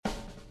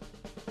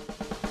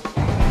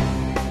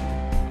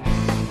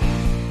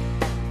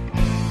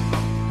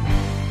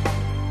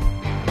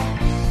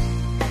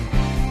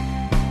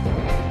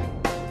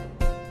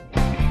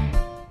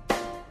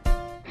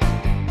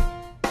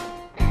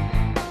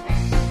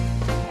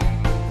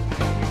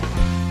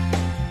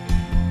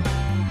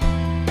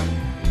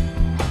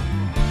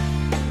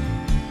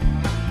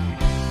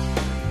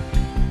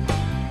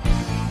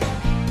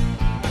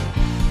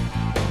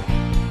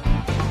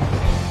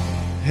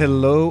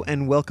Hello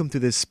and welcome to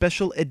this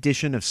special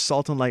edition of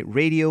Salt and Light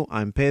Radio.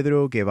 I'm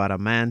Pedro Guevara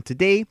Man.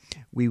 Today,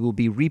 we will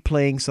be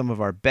replaying some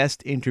of our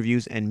best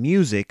interviews and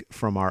music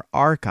from our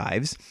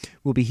archives.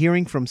 We'll be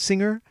hearing from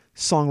singer,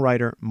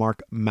 songwriter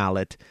Mark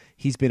Mallett.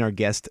 He's been our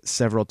guest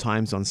several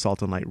times on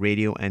Salt and Light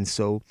Radio, and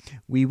so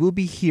we will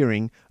be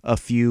hearing a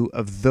few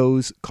of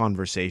those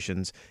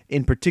conversations.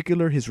 In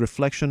particular, his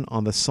reflection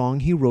on the song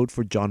he wrote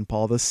for John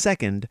Paul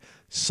II,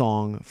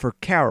 Song for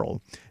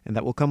Carol, and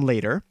that will come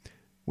later.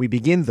 We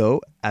begin,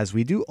 though, as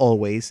we do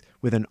always,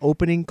 with an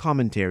opening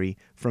commentary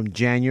from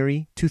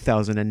January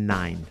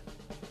 2009.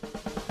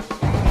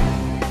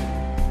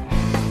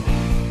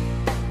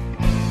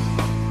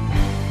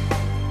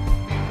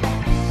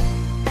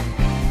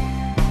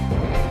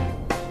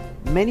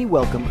 Many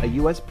welcome a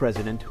U.S.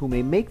 president who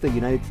may make the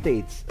United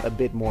States a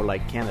bit more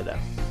like Canada.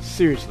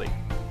 Seriously,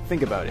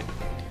 think about it.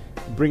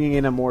 Bringing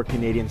in a more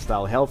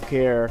Canadian-style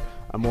healthcare,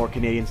 a more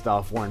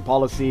Canadian-style foreign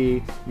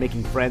policy,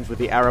 making friends with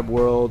the Arab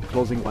world,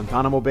 closing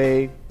Guantanamo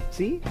Bay.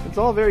 See? It's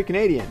all very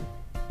Canadian.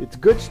 It's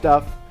good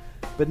stuff,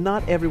 but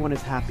not everyone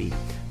is happy.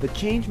 The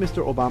change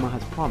Mr. Obama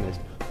has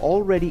promised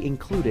already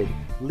included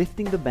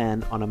lifting the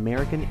ban on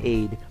American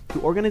aid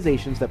to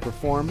organizations that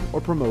perform or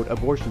promote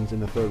abortions in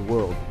the Third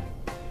World.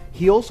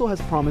 He also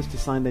has promised to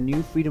sign the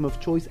new Freedom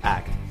of Choice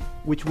Act,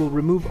 which will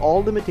remove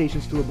all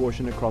limitations to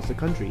abortion across the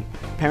country.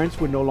 Parents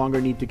would no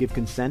longer need to give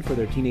consent for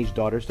their teenage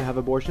daughters to have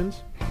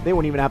abortions. They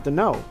won't even have to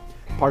know.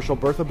 Partial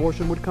birth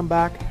abortion would come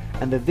back,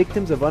 and the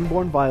Victims of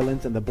Unborn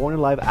Violence and the Born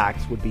Alive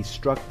Acts would be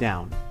struck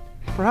down.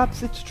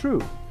 Perhaps it's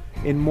true.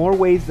 In more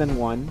ways than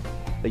one,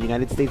 the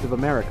United States of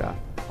America,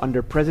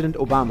 under President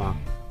Obama,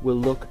 will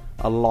look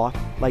a lot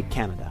like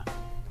Canada.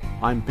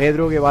 I'm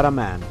Pedro Guevara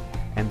Man,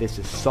 and this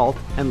is Salt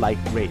and Light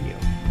Radio.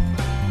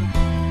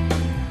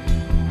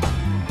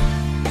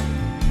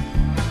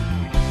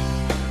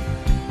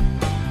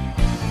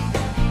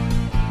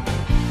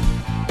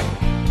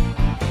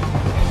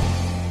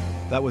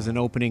 That was an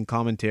opening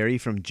commentary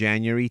from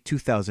January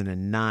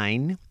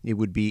 2009. It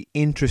would be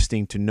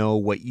interesting to know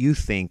what you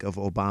think of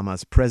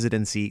Obama's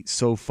presidency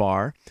so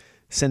far.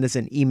 Send us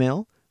an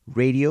email,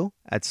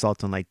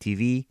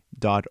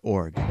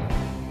 radio@saltandlighttv.org.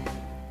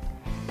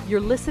 You're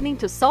listening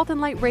to Salt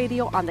and Light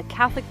Radio on the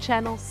Catholic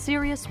channel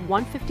Sirius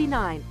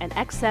 159 and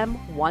XM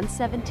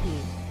 117.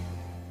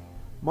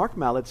 Mark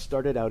Mallett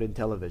started out in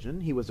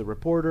television. He was a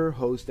reporter,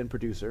 host, and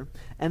producer,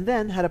 and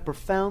then had a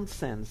profound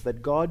sense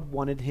that God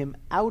wanted him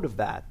out of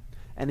that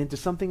and into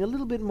something a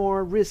little bit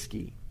more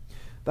risky.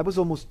 That was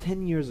almost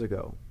 10 years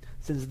ago.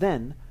 Since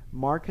then,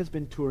 Mark has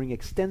been touring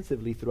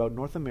extensively throughout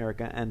North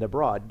America and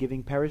abroad,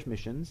 giving parish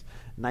missions,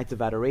 nights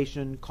of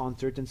adoration,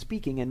 concerts, and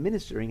speaking and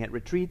ministering at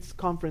retreats,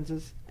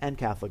 conferences, and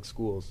Catholic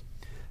schools.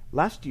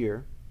 Last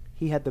year,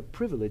 he had the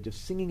privilege of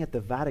singing at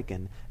the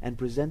Vatican and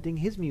presenting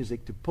his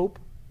music to Pope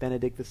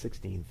Benedict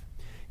XVI.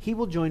 He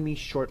will join me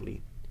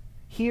shortly.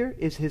 Here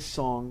is his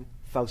song,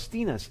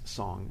 Faustina's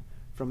Song,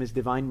 from his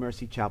Divine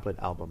Mercy Chaplet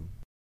album.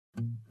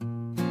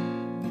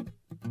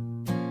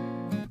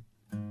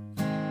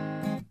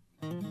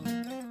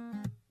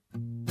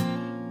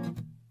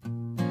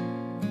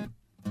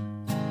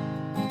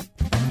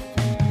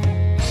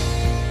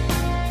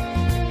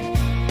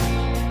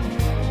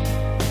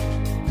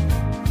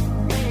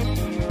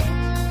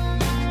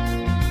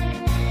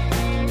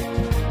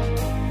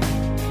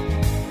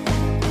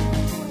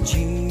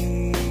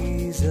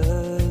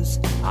 Jesus,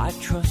 I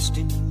trust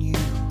in you.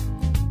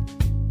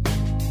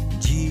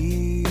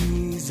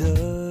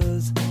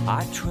 Jesus,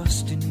 I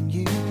trust in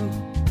you.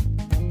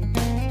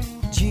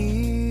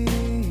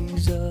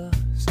 Jesus,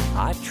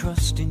 I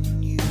trust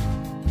in you.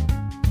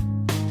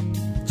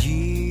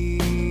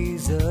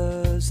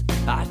 Jesus,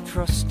 I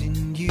trust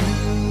in you.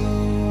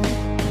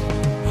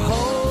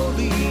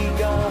 Holy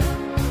God,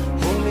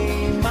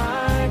 Holy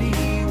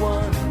Mighty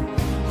One,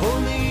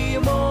 Holy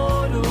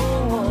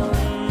Immortal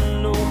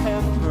One, oh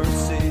have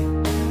mercy.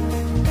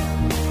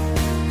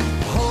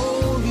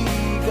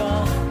 Holy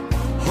God,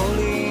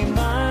 Holy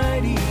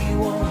Mighty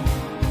One,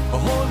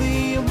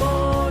 Holy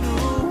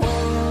Immortal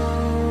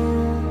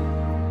One,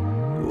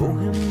 oh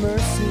have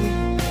mercy.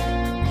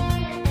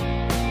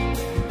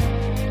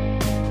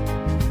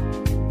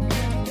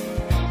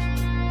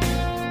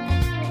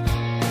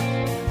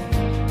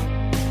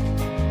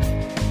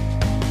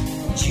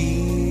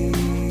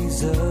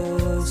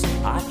 Jesus,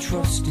 I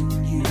trust in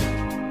you.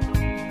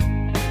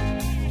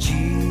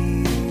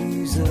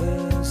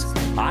 Jesus,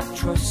 I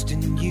trust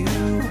in you.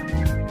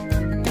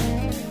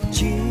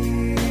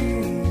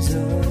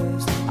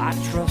 Jesus, I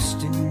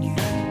trust in you.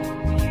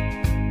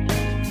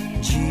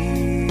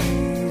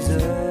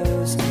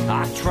 Jesus,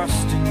 I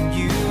trust in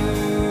you.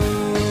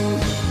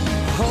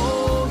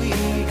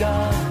 Holy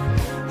God,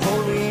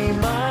 Holy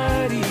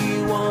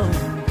Mighty One,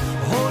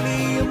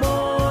 Holy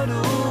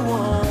Immortal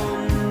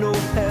One, oh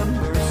have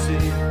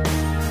mercy.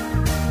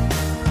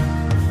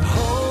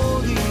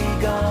 Holy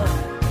God,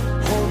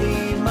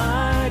 Holy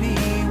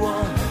Mighty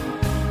One,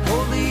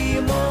 Holy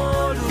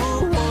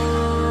Immortal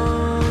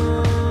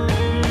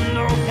One,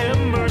 oh have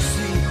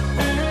mercy.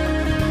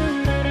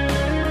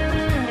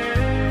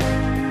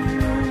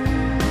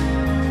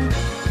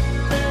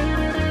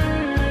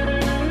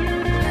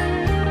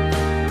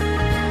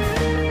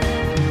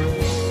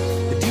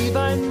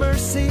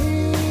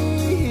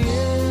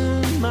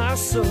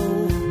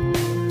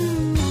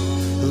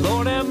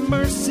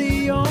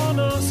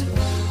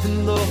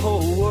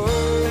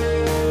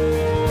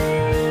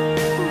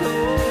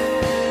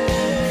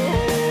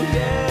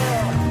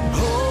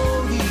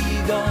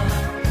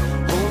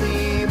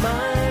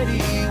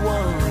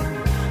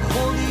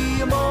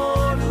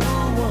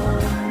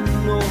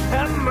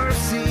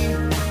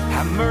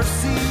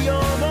 Mercy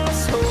on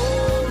us,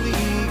 holy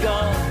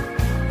God,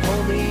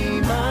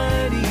 holy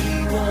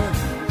mighty one,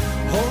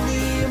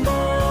 holy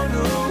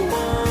immortal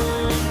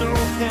one. Oh,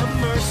 have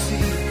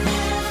mercy,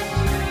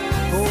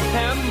 oh,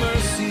 have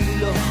mercy,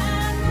 Lord.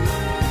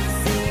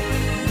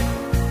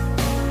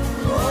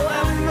 Oh,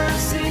 have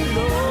mercy,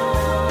 Lord.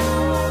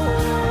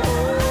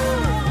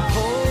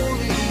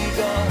 Holy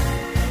God,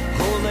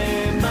 holy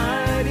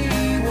mighty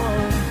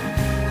one,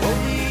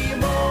 holy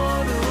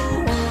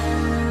immortal one.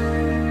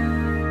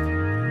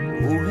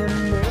 Oh, have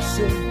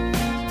mercy.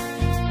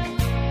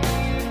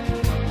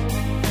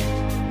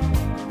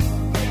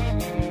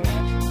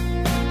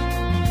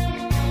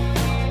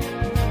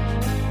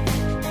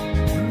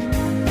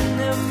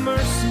 Have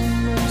mercy,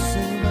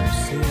 mercy,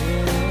 mercy.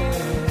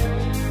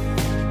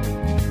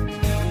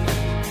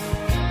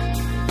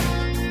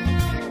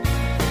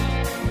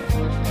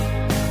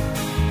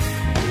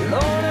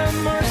 Lord, have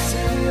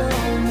mercy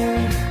on me.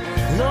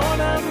 Lord,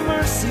 have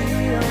mercy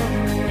on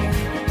me.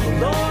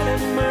 Lord,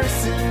 have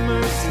mercy,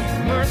 mercy,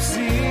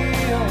 mercy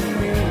on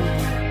me.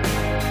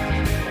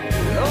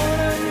 Lord,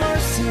 have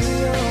mercy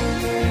on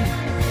me.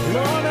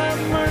 Lord,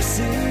 have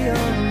mercy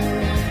on me.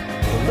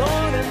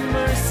 Lord, have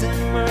mercy,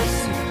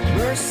 mercy,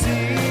 mercy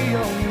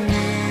on me.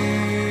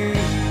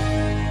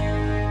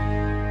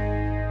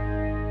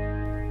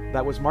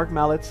 That was Mark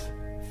Mallett's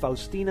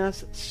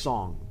Faustina's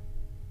Song.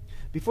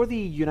 Before the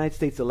United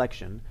States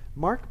election,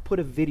 Mark put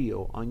a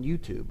video on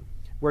YouTube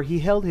where he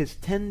held his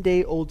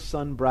 10-day-old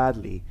son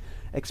Bradley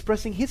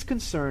expressing his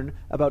concern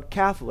about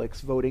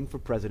Catholics voting for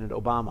President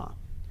Obama.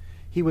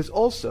 He was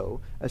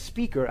also a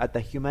speaker at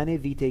the Humanae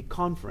Vitae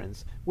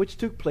conference, which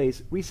took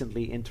place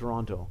recently in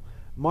Toronto.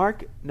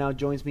 Mark now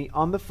joins me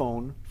on the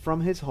phone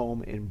from his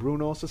home in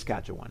Bruno,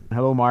 Saskatchewan.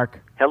 Hello,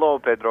 Mark. Hello,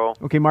 Pedro.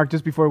 Okay, Mark,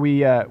 just before we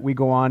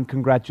go on,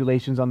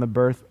 congratulations on the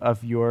birth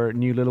of your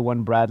new little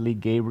one, Bradley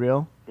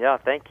Gabriel. Yeah,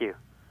 thank you.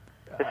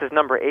 This is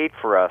number 8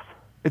 for us.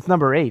 It's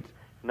number 8.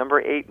 Number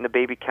 8 in the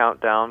baby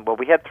countdown. Well,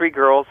 we had 3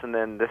 girls, and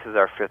then this is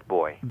our 5th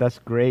boy. That's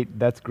great.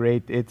 That's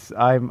great.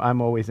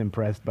 I'm always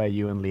impressed by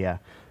you and Leah.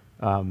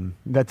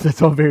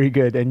 That's all very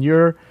good. And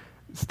you're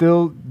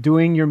still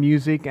doing your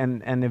music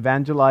and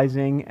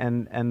evangelizing,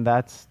 and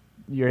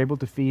you're able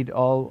to feed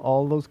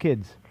all those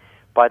kids.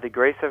 By the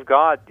grace of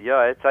God,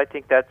 yeah. I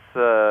think that's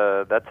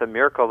a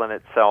miracle in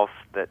itself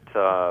that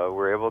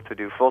we're able to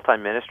do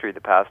full-time ministry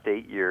the past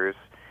 8 years,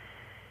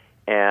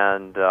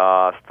 and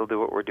still do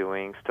what we're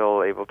doing,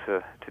 still able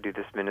to do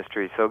this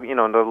ministry. So,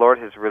 the Lord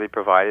has really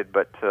provided,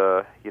 but,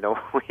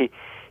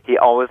 He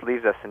always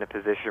leaves us in a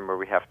position where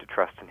we have to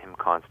trust in Him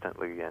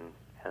constantly, and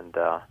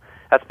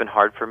that's been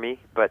hard for me,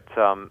 but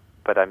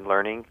I'm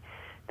learning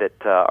that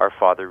our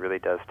Father really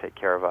does take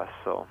care of us.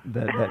 So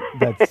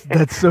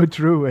that's so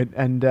true.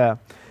 And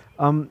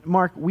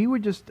Mark, we were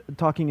just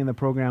talking in the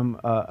program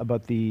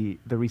about the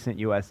recent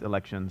U.S.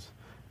 elections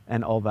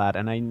and all that,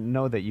 and I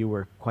know that you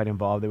were quite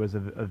involved. There was a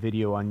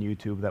video on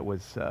YouTube that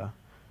was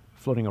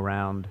floating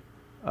around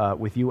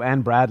with you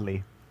and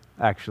Bradley,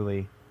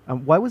 actually.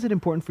 Why was it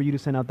important for you to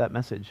send out that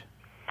message?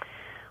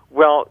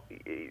 Well,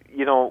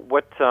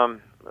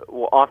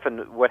 often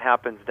what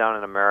happens down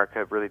in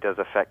America really does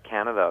affect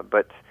Canada,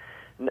 but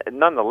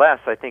nonetheless,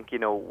 I think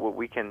what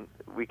we can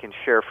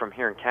share from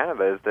here in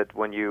Canada is that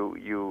when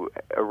you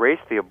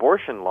erase the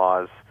abortion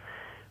laws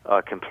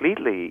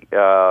completely,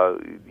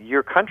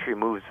 your country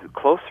moves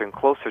closer and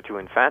closer to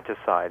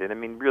infanticide, and I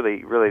mean,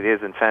 really, it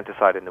is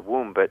infanticide in the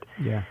womb. But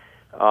yeah.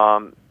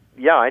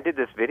 I did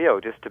this video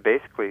just to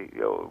basically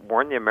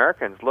warn the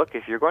Americans, look,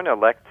 if you're going to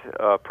elect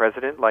a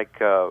president like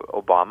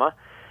Obama,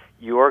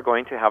 you are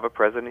going to have a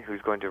president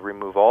who's going to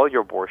remove all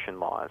your abortion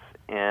laws.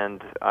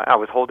 And I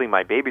was holding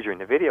my baby during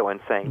the video and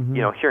saying,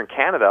 here in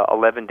Canada,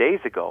 11 days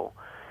ago,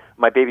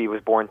 my baby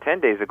was born 10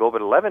 days ago,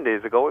 but 11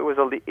 days ago, it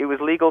was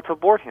legal to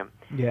abort him.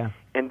 Yeah.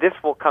 And this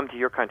will come to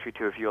your country,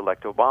 too, if you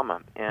elect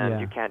Obama. And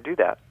you can't do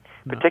that.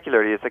 No.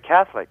 Particularly as a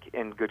Catholic,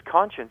 in good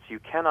conscience, you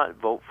cannot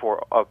vote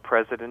for a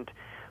president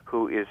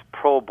who is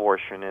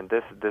pro-abortion, and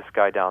this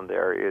guy down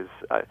there is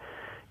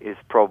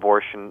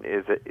pro-abortion,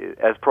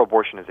 as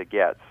pro-abortion as it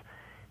gets.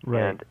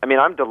 Right. And I mean,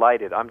 I'm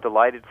delighted. I'm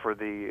delighted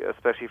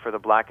especially for the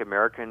Black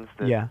Americans.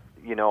 That,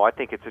 I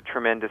think it's a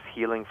tremendous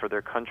healing for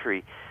their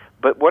country.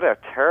 But what a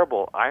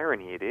terrible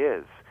irony it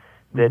is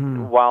that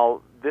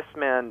while this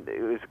man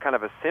is kind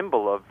of a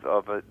symbol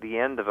of the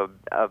end of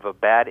a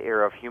bad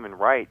era of human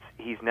rights,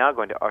 he's now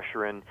going to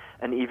usher in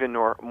an even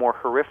more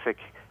horrific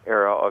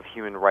era of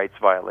human rights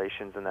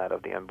violations than that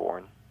of the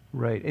unborn.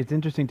 Right. It's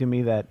interesting to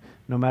me that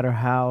no matter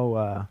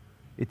how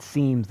it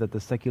seems that the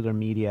secular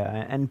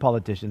media and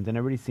politicians, and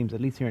everybody seems, at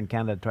least here in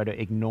Canada, try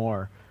to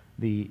ignore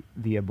the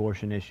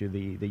abortion issue,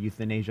 the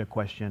euthanasia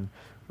question,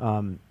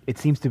 it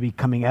seems to be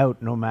coming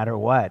out no matter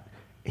what,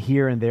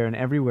 here and there and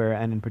everywhere.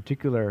 And in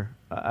particular,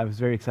 I was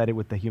very excited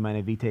with the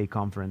Humanae Vitae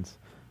conference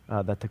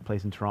that took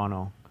place in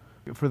Toronto.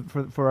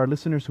 For our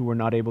listeners who were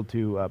not able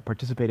to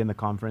participate in the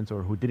conference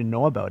or who didn't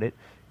know about it,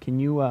 can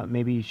you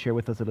maybe share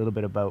with us a little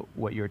bit about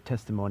what your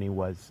testimony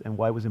was and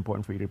why it was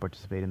important for you to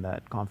participate in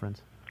that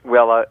conference?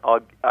 Well,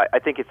 I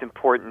think it's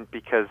important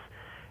because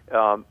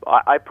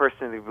I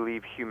personally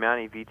believe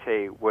Humanae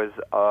Vitae was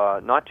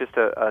not just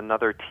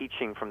another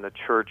teaching from the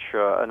church,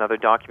 another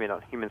document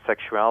on human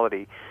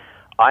sexuality.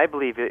 I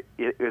believe it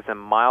is a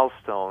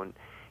milestone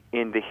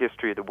in the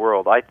history of the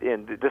world.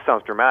 And this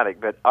sounds dramatic,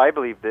 but I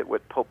believe that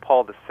what Pope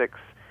Paul VI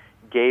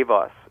gave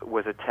us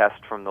was a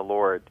test from the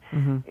Lord.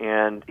 Mm-hmm.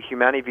 And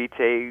Humanae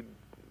Vitae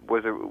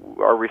was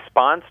our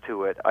response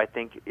to it, I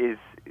think, is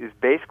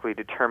basically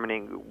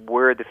determining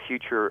where the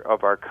future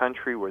of our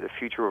country, where the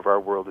future of our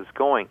world is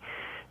going.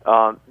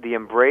 The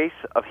embrace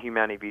of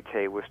Humanae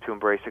Vitae was to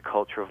embrace a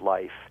culture of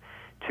life.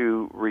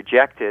 To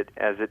reject it,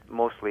 as it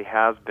mostly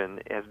has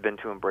been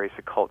to embrace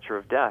a culture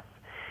of death.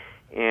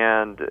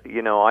 And,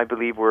 I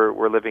believe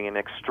we're living in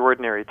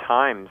extraordinary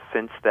times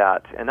since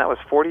that. And that was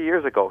 40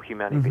 years ago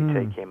Humanae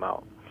Vitae came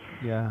out.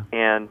 Yeah.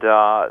 And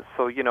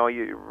so,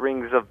 you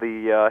rings of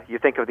the, you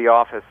think of The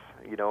Office,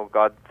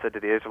 God said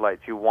to the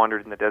Israelites, you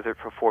wandered in the desert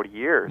for 40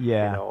 years,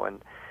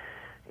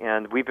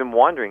 and we've been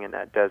wandering in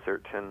that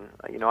desert. And,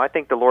 I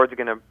think the Lord's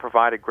going to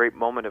provide a great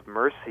moment of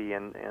mercy,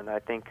 and I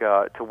think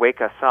to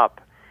wake us up.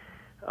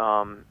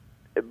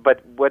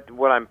 But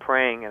what I'm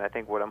praying, and I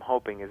think what I'm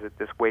hoping, is that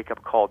this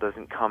wake-up call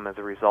doesn't come as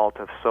a result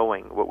of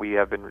sowing what we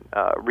have been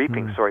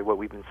reaping, what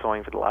we've been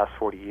sowing for the last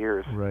 40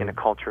 years in a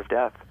culture of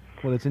death.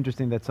 Well, it's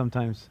interesting that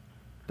sometimes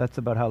that's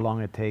about how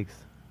long it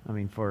takes. I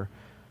mean, for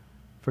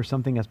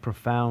something as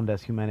profound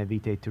as Humanae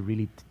Vitae to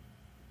really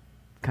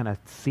kind of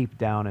seep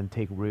down and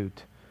take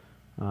root.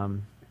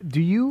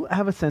 Do you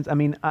have a sense? I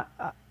mean,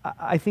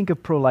 I think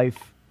of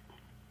pro-life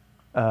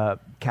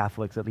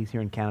Catholics, at least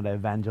here in Canada,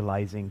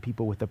 evangelizing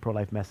people with the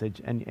pro-life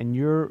message, and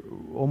you're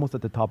almost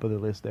at the top of the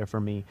list there for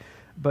me.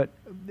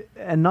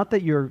 And not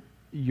that your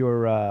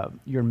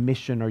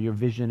mission or your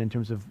vision in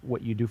terms of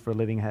what you do for a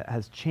living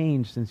has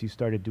changed since you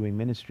started doing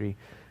ministry,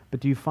 but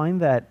do you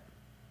find that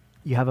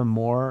you have a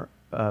more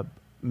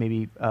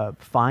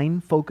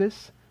fine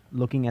focus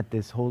looking at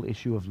this whole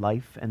issue of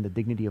life and the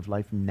dignity of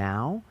life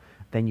now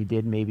than you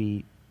did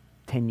maybe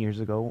 10 years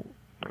ago?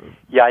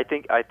 Yeah, I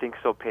think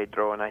so,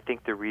 Pedro, and I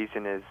think the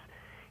reason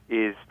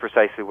is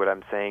precisely what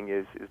I'm saying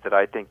is that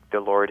I think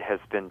the Lord has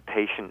been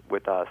patient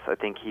with us. I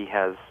think He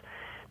has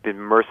been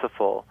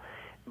merciful,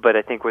 but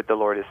I think what the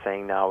Lord is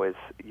saying now is,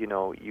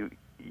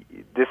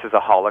 this is a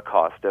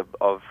Holocaust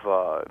of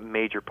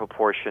major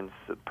proportions.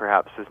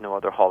 Perhaps there's no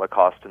other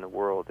Holocaust in the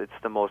world. It's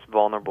the most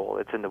vulnerable.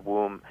 It's in the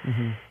womb.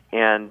 Mm-hmm.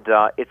 And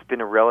it's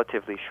been a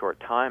relatively short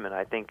time. And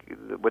I think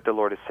what the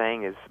Lord is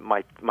saying is,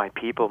 my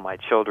people, my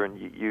children,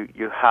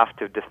 you have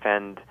to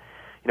defend,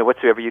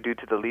 whatsoever you do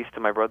to the least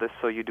of my brothers,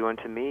 so you do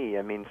unto me.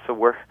 I mean, so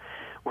we're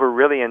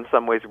really in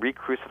some ways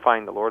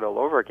re-crucifying the Lord all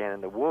over again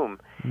in the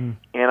womb. Mm.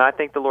 And I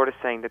think the Lord is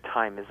saying the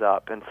time is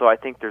up. And so I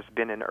think there's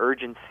been an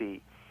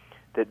urgency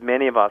that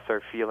many of us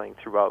are feeling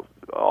throughout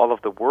all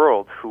of the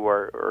world who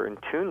are in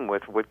tune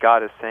with what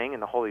God is saying in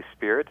the Holy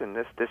Spirit, and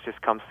this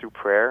just comes through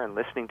prayer and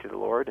listening to the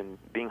Lord and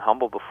being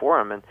humble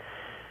before Him,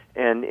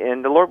 and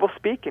the Lord will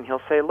speak, and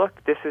He'll say,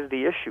 look, this is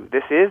the issue.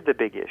 This is the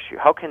big issue.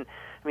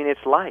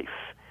 It's life.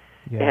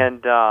 Yeah.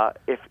 And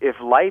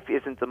if life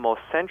isn't the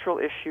most central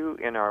issue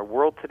in our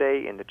world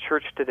today, in the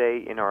church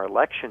today, in our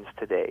elections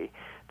today,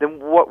 then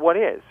what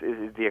is? Is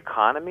it the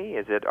economy?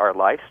 Is it our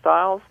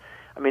lifestyles?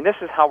 I mean, this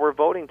is how we're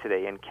voting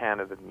today in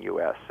Canada and the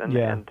U.S.,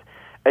 and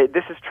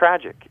this is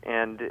tragic.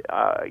 And,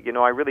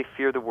 I really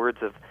fear the words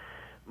of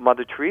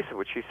Mother Teresa,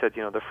 which she said,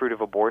 the fruit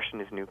of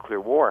abortion is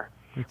nuclear war.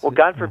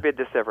 God forbid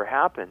this ever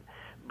happen,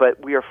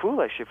 but we are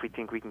foolish if we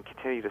think we can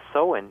continue to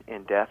sow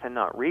in death and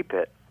not reap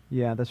it.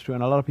 Yeah, that's true.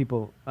 And a lot of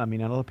people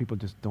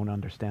just don't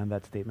understand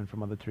that statement from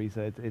Mother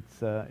Teresa.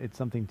 It's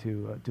something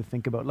to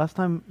think about. Last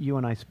time you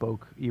and I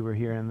spoke, you were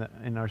here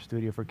in our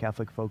studio for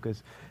Catholic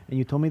Focus, and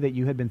you told me that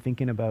you had been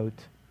thinking about,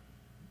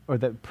 or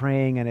that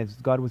praying, and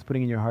God was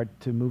putting in your heart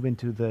to move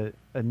into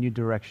a new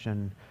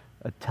direction,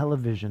 a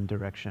television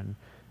direction.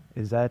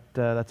 Is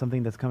that's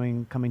something that's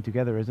coming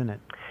together, isn't it?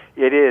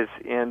 It is,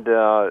 and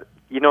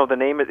the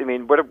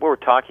name. What we're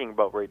talking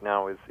about right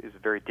now is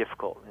very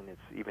difficult, and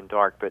it's even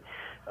dark.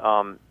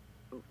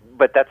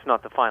 But that's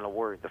not the final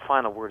word. The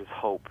final word is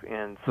hope,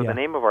 and so the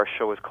name of our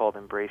show is called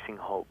Embracing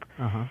Hope.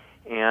 Uh-huh.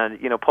 And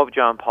Pope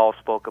John Paul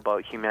spoke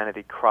about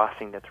humanity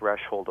crossing the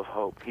threshold of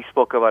hope. He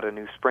spoke about a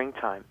new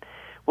springtime.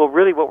 Well,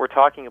 really what we're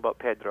talking about,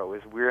 Pedro,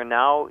 is we're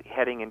now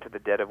heading into the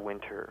dead of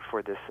winter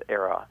for this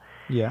era.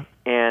 Yeah.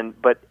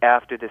 But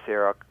after this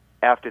era,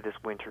 after this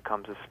winter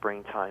comes a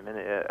springtime, and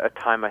a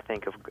time, I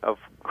think, of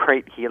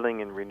great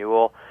healing and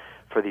renewal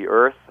for the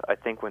earth. I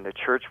think when the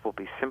church will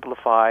be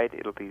simplified,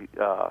 it'll be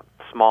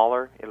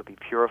smaller, it'll be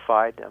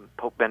purified.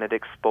 Pope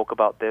Benedict spoke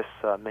about this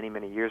many,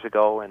 many years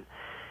ago, and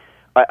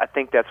I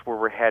think that's where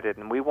we're headed.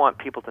 And we want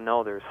people to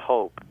know there's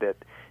hope, that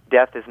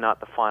death is not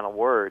the final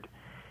word.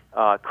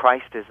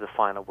 Christ is the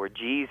final word.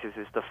 Jesus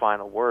is the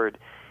final word.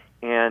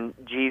 And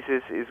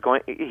Jesus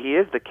he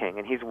is the king,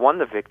 and he's won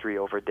the victory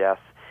over death.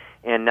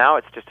 And now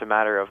it's just a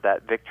matter of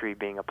that victory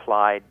being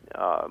applied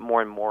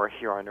more and more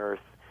here on earth,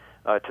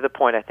 to the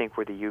point, I think,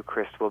 where the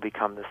Eucharist will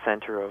become the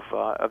center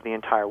of the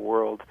entire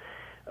world.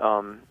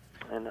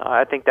 And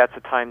I think that's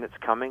a time that's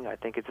coming. I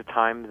think it's a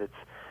time that's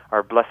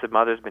our Blessed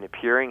Mother's been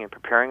appearing and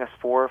preparing us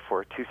for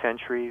 2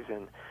 centuries.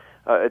 And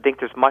I think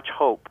there's much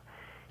hope.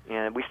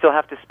 And we still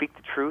have to speak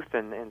the truth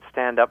and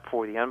stand up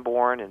for the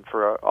unborn and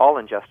for all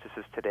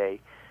injustices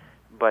today.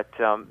 But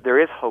there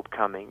is hope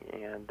coming,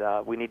 and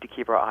we need to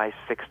keep our eyes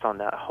fixed on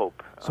that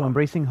hope. So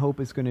Embracing Hope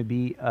is going to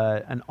be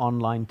an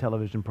online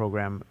television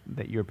program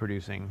that you're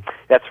producing.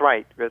 That's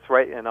right,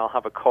 and I'll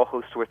have a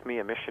co-host with me,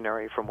 a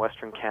missionary from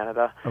Western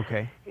Canada.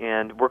 Okay.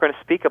 And we're going to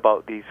speak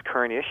about these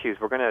current issues.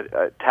 We're going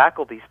to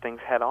tackle these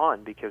things head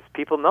on, because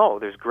people know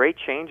there's great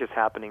changes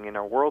happening in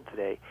our world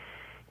today.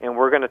 And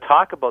we're going to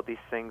talk about these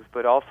things,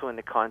 but also in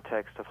the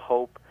context of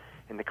hope,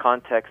 in the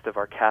context of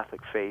our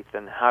Catholic faith,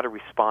 and how to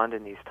respond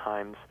in these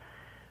times.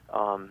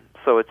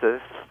 So it's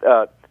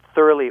a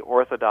thoroughly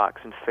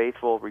orthodox and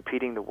faithful,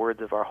 repeating the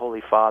words of our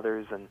Holy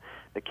Fathers and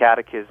the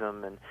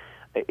Catechism, and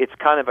it's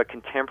kind of a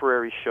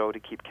contemporary show to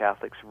keep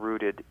Catholics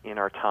rooted in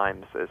our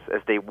times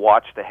as they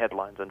watch the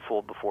headlines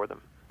unfold before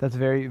them. That's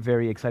very,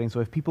 very exciting. So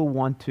if people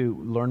want to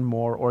learn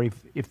more, or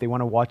if they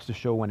want to watch the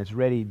show when it's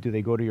ready, do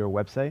they go to your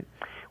website?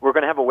 We're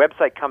going to have a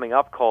website coming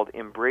up called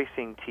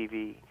Embracing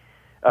TV.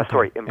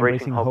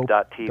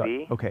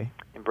 EmbracingHope.tv. Okay.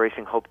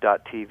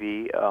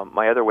 EmbracingHope.tv.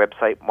 My other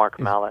website,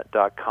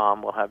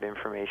 markmallet.com, will have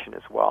information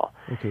as well.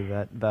 Okay,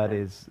 that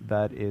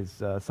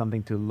is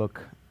something to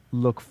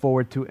look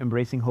forward to.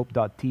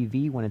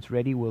 EmbracingHope.tv. When it's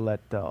ready, we'll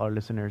let our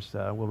listeners,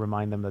 we'll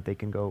remind them that they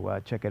can go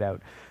check it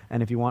out.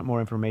 And if you want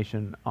more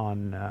information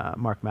on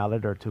Mark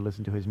Mallett, or to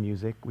listen to his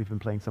music, we've been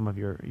playing some of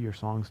your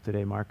songs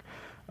today, Mark.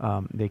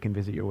 They can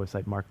visit your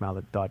website,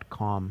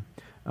 markmallet.com.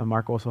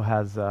 Mark also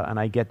has, and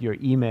I get your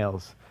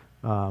emails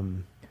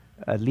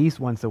at least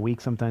once a week,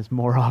 sometimes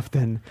more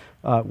often,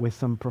 with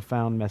some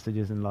profound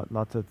messages and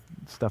lots of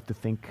stuff to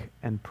think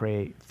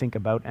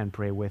about and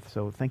pray with.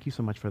 So thank you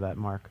so much for that,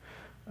 Mark,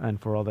 and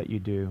for all that you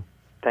do.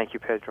 Thank you,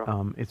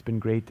 Pedro. It's been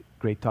great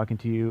talking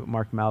to you.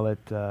 Mark Mallett,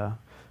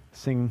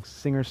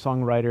 singer,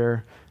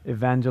 songwriter,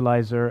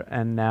 evangelizer,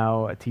 and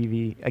now a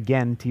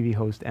TV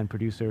host and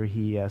producer.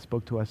 He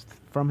spoke to us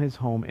from his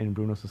home in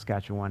Bruno,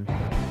 Saskatchewan.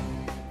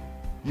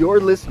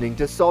 You're listening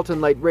to Salt and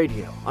Light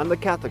Radio on the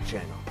Catholic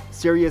Channel,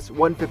 Sirius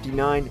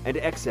 159 and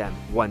XM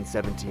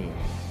 117.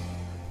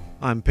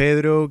 I'm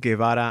Pedro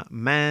Guevara.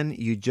 Man,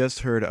 you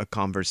just heard a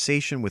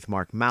conversation with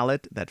Mark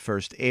Mallett that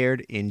first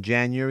aired in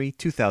January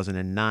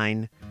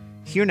 2009.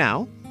 Here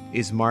now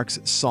is Mark's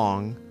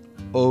song,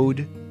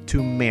 Ode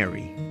to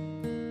Mary.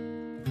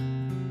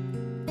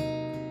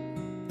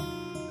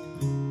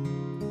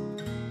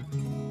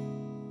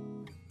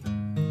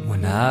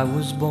 When I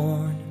was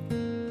born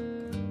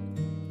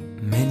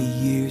many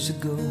years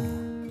ago,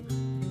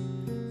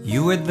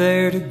 you were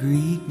there to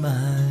greet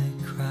my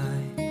cry.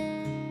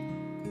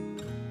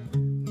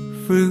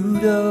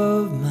 Fruit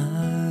of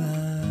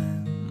my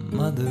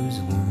mother's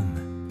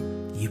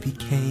womb, you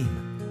became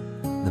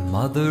the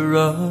mother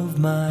of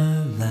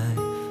my life.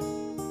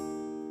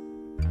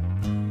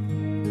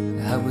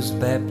 I was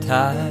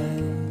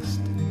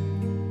baptized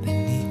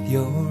beneath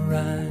your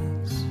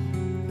eyes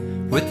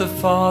with the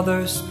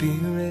Father,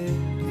 Spirit,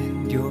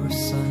 and your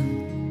Son.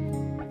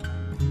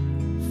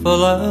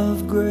 Full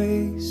of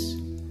grace,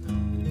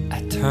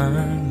 I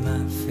turned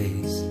my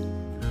face.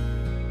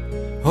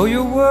 Oh,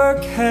 your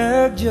work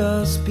had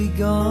just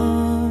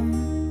begun.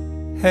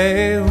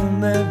 Hail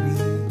Mary,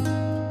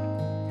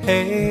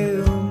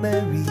 Hail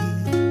Mary,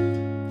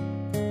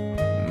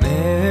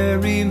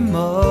 Mary,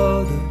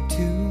 Mother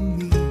to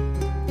me.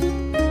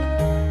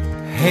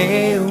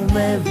 Hail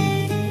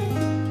Mary,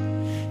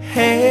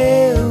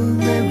 Hail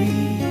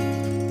Mary,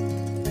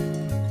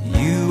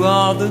 you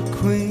are the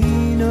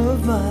Queen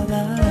of my life.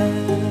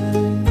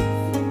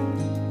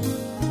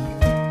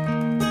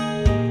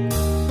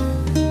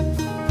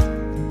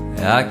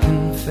 I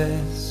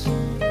confess,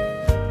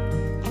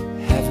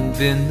 haven't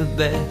been the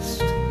best,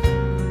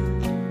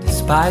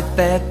 despite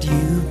that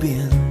you've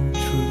been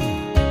true.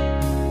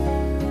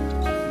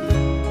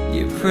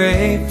 You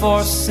pray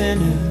for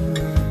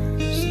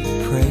sinners, you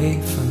pray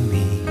for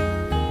me.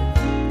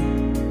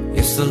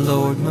 Yes, the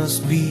Lord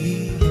must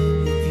be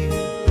with you.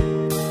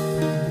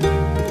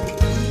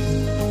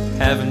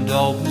 Haven't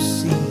always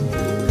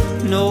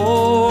seen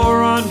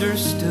nor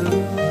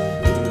understood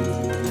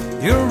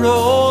your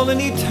role in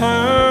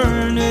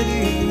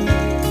eternity,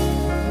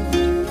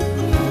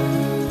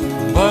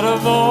 but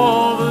of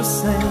all the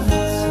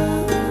saints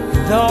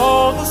and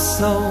all the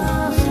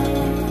souls,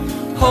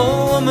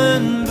 oh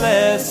woman,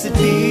 blessed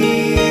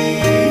be.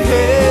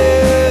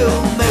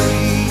 Hail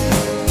Mary,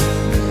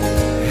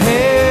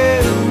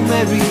 Hail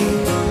Mary,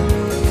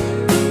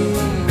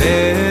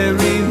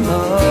 Mary,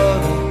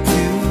 Mother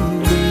to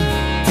me.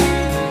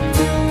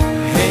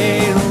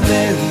 Hail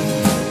Mary,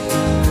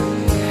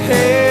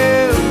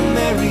 Hail,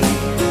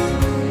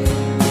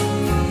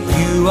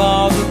 you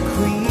are the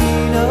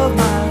Queen of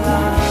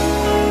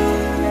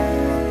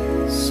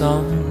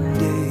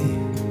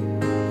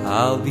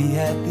I'll be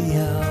at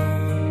the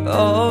hour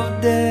of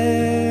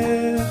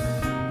death.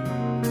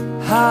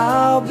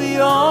 I'll be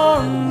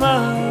on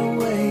my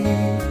way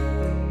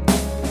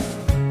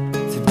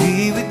to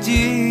be with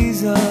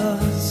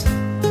Jesus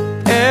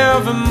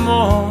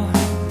evermore,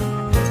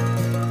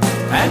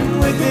 and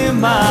with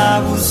him I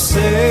will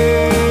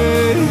say,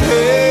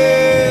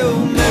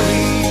 Hail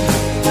Mary,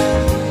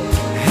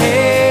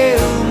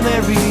 Hail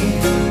Mary,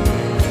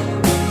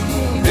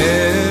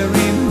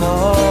 Mary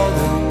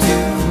Mother to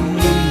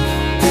me.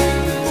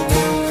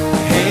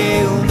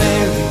 Hail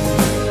Mary,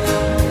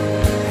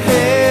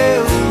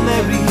 Hail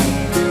Mary,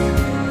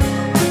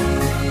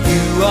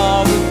 you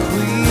are the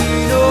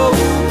Queen, oh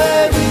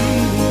Mary.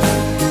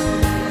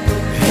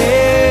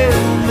 Hail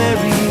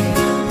Mary,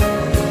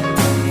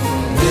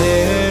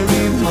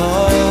 Mary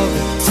Mother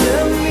to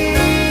me.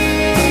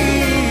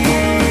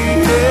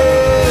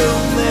 Hail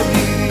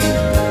Mary,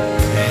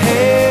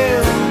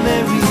 Hail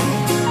Mary,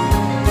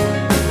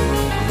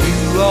 you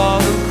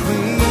are the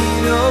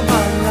Queen of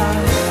my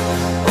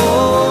life.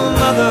 Oh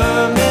Mother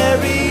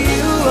Mary,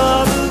 you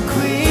are the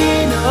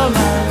Queen of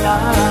my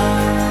life.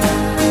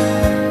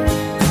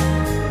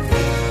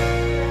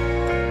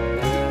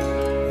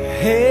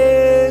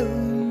 Hail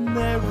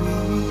Mary.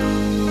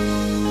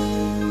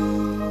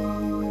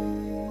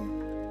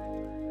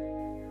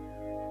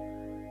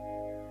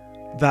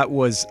 That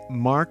was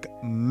Mark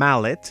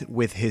Mallet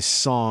with his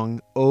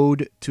song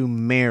Ode to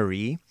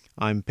Mary.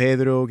 I'm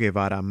Pedro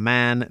Guevara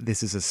Mann.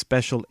 This is a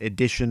special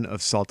edition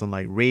of Salt and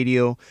Light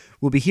Radio.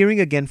 We'll be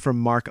hearing again from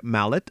Mark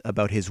Mallet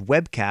about his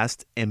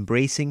webcast,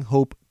 Embracing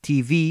Hope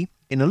TV,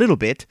 in a little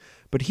bit.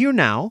 But here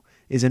now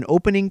is an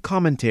opening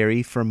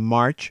commentary from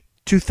March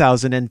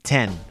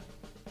 2010.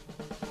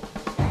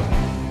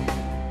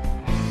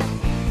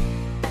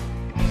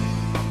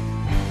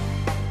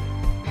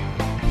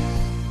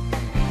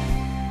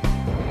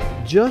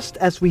 Just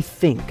as we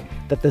think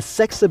that the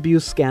sex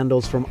abuse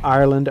scandals from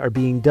Ireland are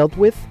being dealt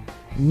with,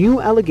 new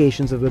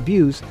allegations of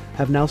abuse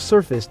have now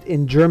surfaced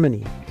in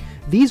Germany.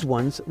 These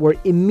ones were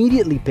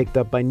immediately picked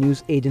up by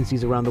news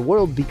agencies around the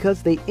world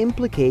because they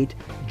implicate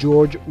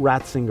George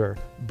Ratzinger,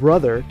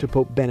 brother to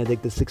Pope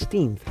Benedict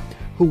XVI,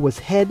 who was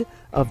head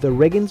of the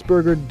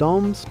Regensburger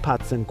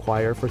Domspatzen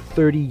choir for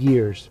 30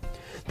 years.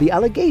 The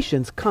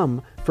allegations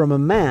come from a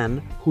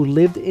man who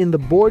lived in the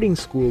boarding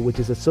school which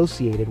is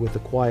associated with the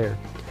choir.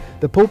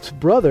 The Pope's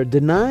brother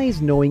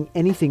denies knowing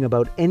anything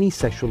about any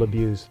sexual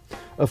abuse.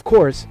 Of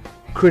course,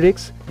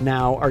 critics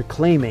now are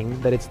claiming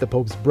that it's the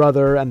Pope's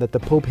brother and that the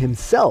Pope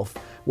himself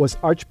was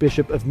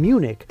Archbishop of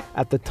Munich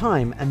at the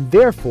time, and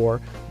therefore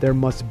there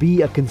must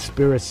be a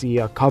conspiracy,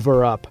 a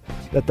cover-up,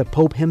 that the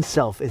Pope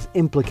himself is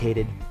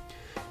implicated.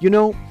 You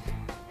know,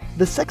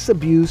 the sex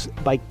abuse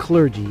by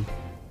clergy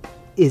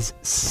is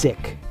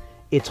sick.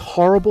 It's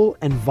horrible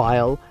and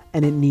vile,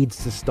 and it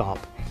needs to stop.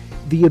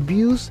 The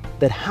abuse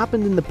that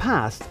happened in the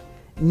past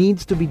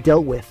needs to be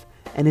dealt with,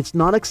 and it's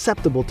not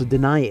acceptable to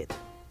deny it.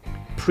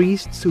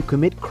 Priests who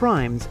commit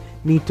crimes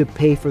need to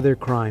pay for their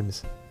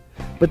crimes.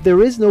 But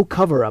there is no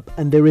cover-up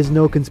and there is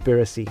no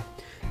conspiracy.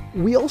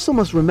 We also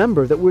must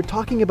remember that we're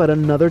talking about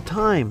another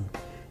time.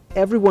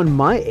 Everyone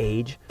my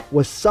age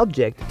was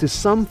subject to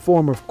some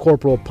form of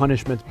corporal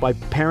punishment by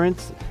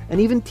parents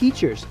and even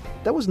teachers.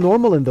 That was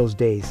normal in those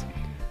days.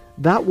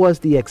 That was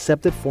the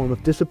accepted form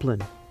of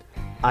discipline.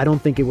 I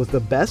don't think it was the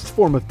best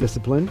form of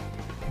discipline,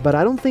 but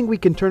I don't think we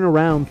can turn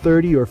around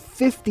 30 or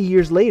 50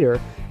 years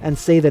later and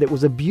say that it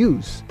was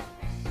abuse.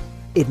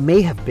 It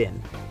may have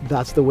been.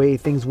 That's the way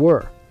things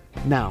were.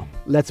 Now,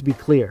 let's be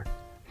clear.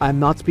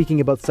 I'm not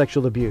speaking about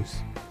sexual abuse.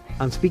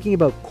 I'm speaking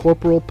about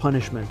corporal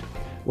punishment.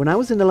 When I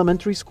was in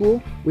elementary school,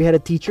 we had a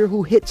teacher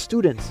who hit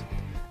students.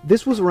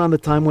 This was around the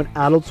time when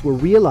adults were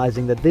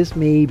realizing that this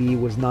maybe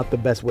was not the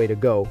best way to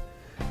go.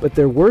 But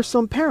there were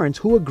some parents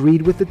who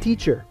agreed with the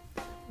teacher.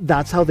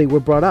 That's how they were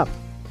brought up.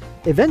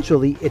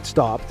 Eventually, it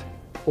stopped,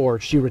 or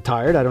she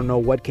retired, I don't know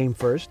what came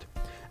first,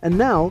 and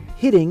now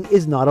hitting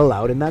is not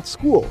allowed in that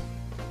school.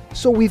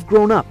 So we've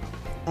grown up,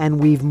 and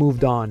we've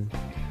moved on.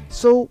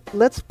 So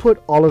let's put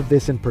all of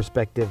this in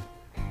perspective.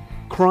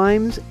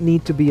 Crimes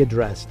need to be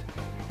addressed,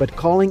 but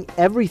calling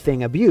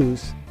everything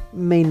abuse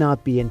may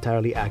not be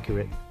entirely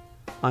accurate.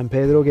 I'm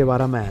Pedro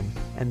Guevara Mann,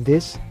 and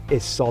this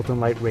is Salt and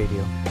Light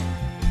Radio.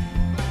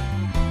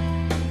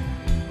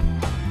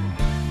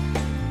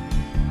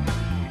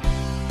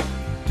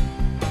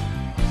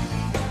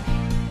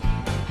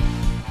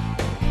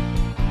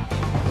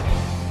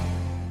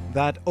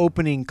 That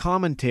opening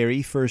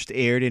commentary first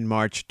aired in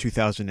March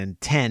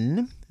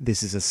 2010.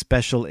 This is a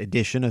special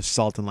edition of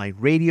Salt and Light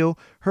Radio,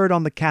 heard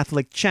on the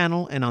Catholic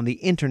channel and on the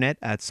internet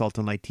at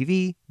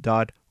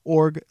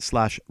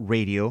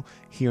saltandlighttv.org/radio.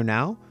 Here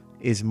now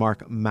is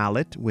Mark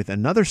Mallet with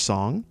another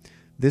song.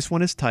 This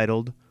one is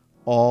titled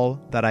All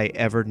That I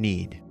Ever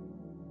Need.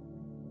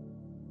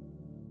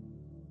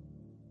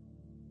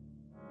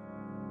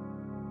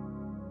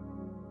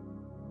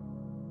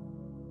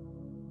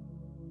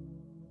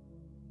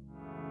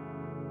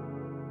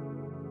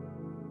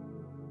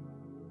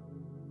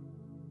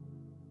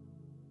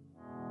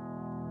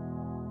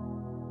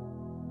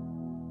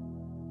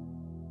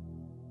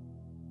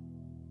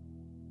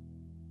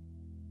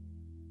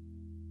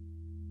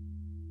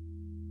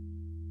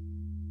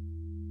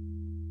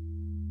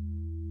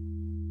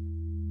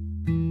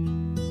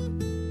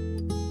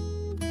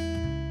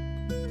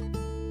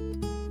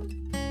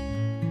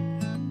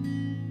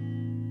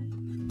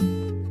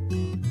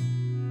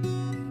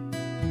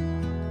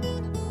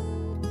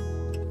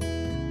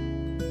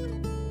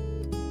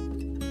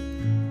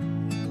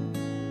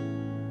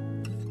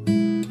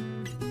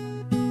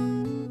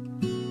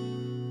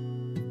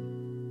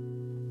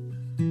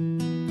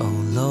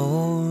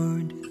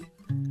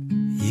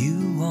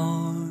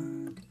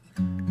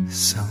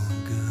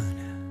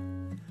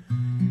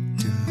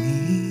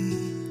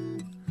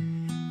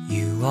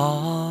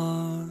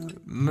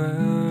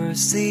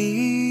 mercy.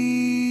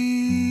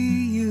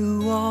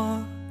 You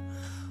are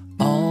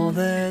all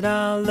that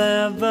I'll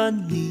ever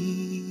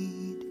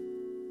need.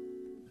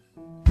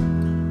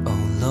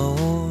 Oh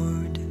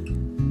Lord,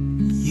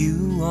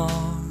 you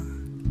are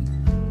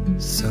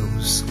so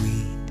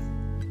sweet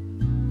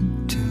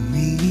to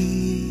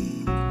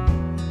me.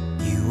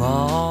 You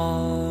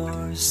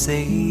are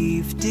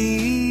safety.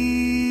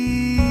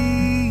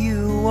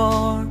 You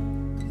are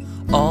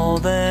all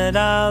that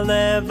I'll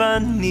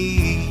ever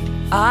need.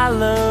 I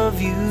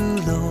love you,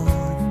 Lord.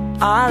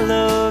 I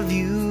love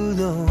you,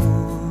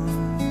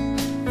 Lord.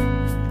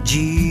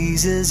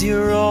 Jesus,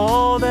 you're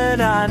all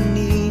that I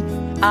need.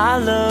 I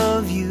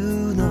love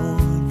you,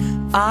 Lord.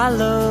 I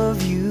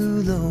love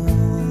you,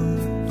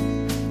 Lord.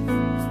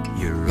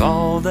 You're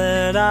all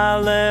that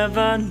I'll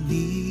ever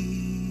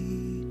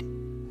need.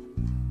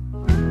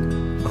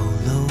 Oh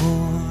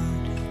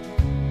Lord,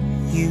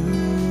 you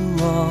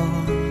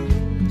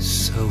are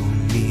so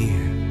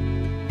near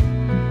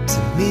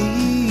to me.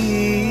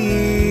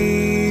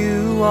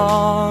 You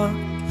are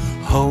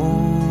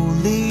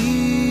holy.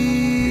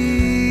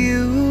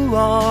 You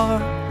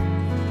are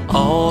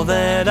all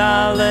that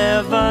I'll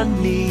ever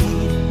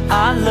need.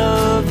 I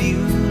love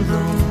you,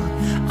 Lord.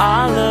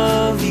 I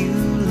love you,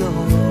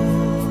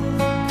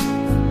 Lord.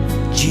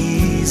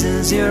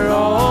 Jesus, you're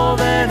all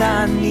that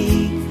I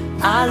need.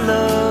 I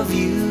love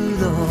you,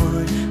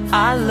 Lord.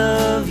 I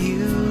love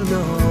you,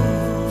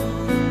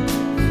 Lord.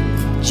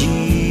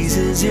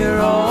 Jesus,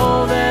 you're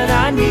all that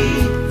I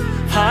need.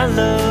 I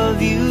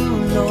love you,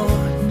 Lord.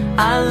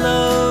 I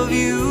love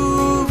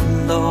you,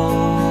 Lord.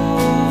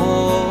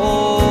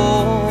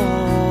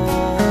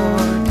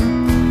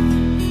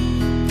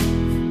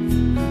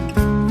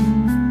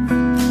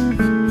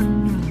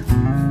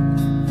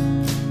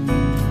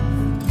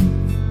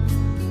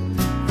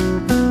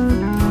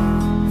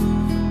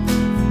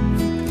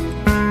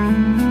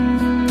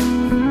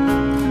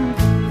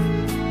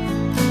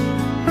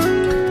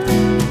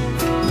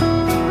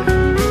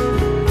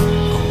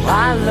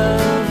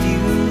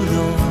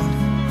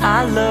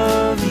 I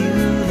love you,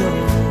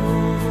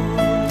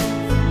 Lord.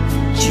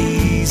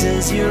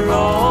 Jesus, you're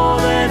all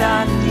that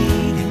I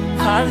need.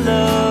 I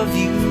love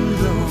you,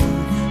 Lord.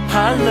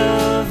 I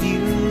love you,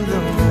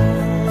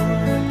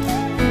 Lord.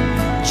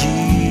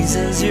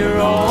 Jesus, you're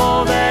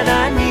all that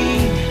I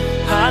need.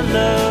 I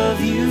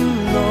love you,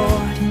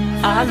 Lord.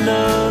 I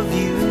love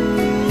you,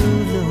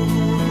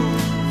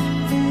 Lord.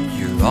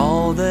 You're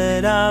all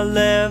that I'll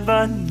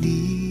ever need.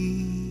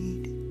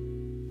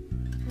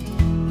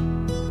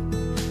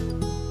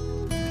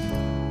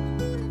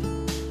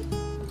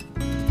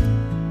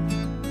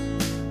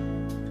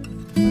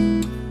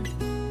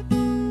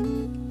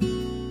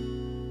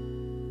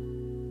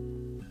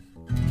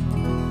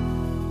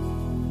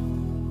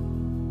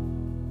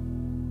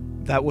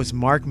 That was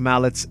Mark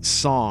Mallett's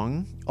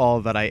song,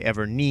 All That I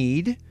Ever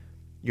Need.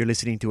 You're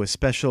listening to a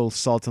special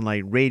Salt and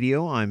Light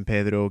Radio. I'm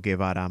Pedro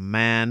Guevara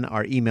Mann.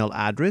 Our email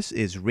address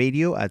is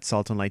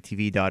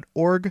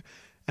radio@saltandlighttv.org,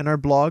 and our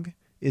blog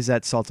is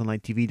at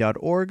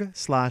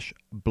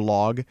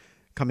saltandlighttv.org/blog.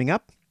 Coming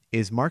up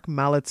is Mark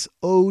Mallett's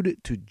Ode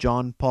to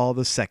John Paul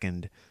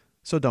II.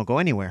 So don't go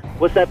anywhere.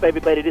 What's up,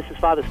 everybody? This is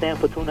Father Stan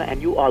Fortuna,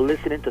 and you are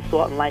listening to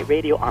Salt and Light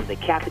Radio on the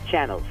Catholic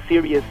Channel,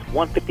 Sirius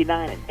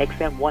 159 and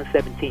XM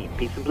 117.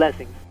 Peace and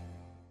blessings.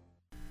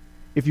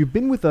 If you've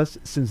been with us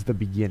since the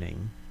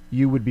beginning,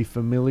 you would be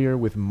familiar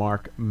with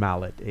Mark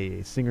Mallett,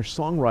 a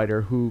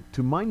singer-songwriter who,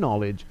 to my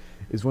knowledge,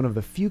 is one of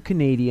the few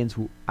Canadians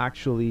who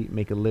actually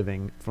make a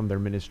living from their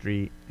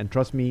ministry, and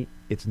trust me,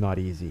 it's not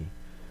easy.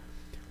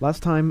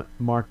 Last time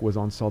Mark was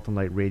on Salt and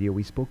Light Radio,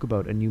 we spoke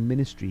about a new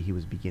ministry he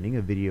was beginning,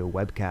 a video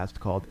webcast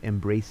called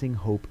Embracing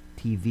Hope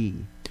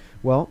TV.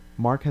 Well,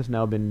 Mark has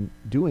now been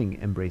doing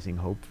Embracing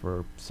Hope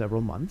for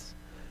several months,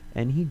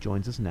 and he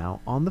joins us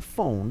now on the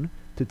phone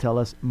to tell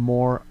us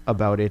more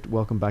about it.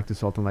 Welcome back to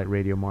Salt and Light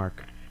Radio,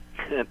 Mark.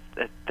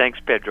 Thanks,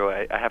 Pedro.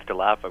 I have to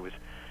laugh. I was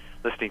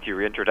listening to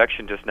your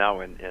introduction just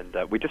now, and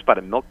we just bought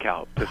a milk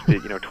cow just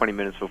 20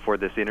 minutes before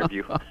this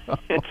interview.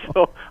 And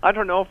so I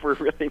don't know if we're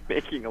really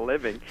making a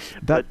living,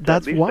 but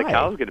that's at least why the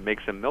cow's going to make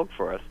some milk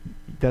for us.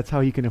 That's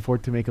how you can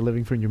afford to make a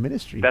living from your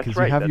ministry, That's because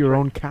right, you have that's your right.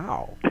 own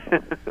cow.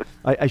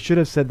 I should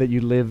have said that you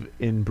live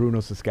in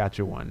Bruno,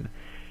 Saskatchewan.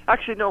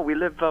 Actually, no. We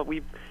live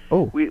we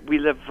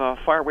live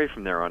far away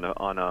from there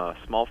on a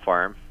small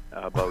farm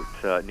about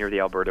near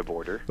the Alberta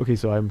border. Okay,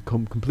 so I'm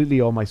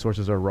completely, all my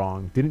sources are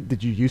wrong.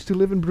 Did you used to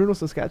live in Bruno,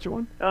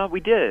 Saskatchewan? We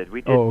did.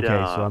 Oh, okay,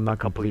 so I'm not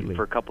completely.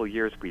 For a couple of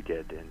years we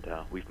did, and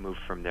we've moved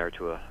from there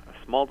to a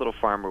small little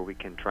farm where we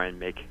can try and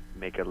make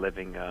a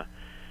living,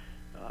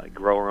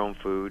 grow our own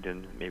food,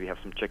 and maybe have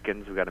some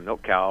chickens. We've got a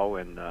milk cow,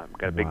 and we've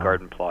got a big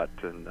garden plot,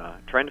 and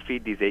trying to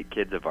feed these 8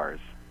 kids of ours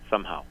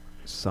somehow.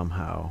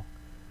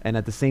 And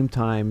at the same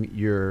time,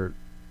 you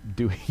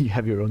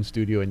have your own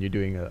studio and you're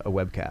doing a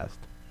webcast.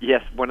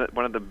 Yes, one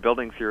of the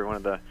buildings here, one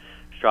of the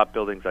shop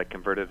buildings, I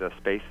converted a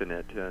space in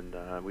it, and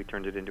we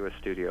turned it into a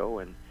studio.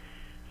 And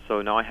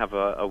So now I have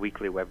a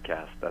weekly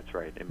webcast. That's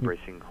right,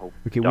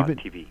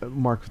 EmbracingHope.tv. Okay,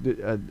 Mark,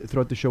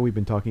 throughout the show we've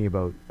been talking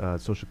about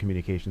social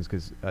communications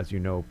because, as you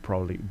know,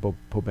 probably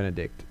Pope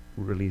Benedict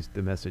released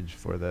the message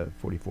for the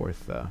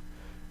 44th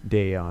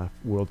day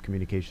World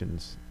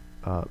Communications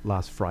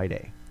last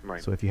Friday.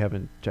 Right. So if you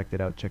haven't checked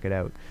it out, check it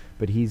out.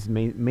 But he's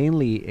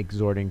mainly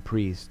exhorting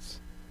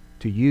priests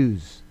to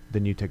use the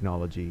new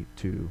technology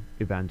to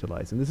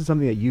evangelize. And this is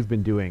something that you've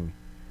been doing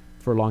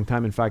for a long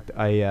time. In fact,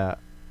 I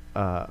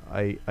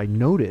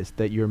noticed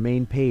that your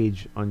main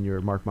page on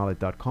your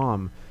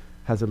markmallet.com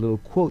has a little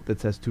quote that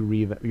says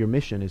your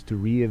mission is to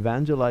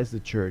re-evangelize the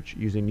church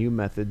using new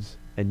methods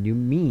and new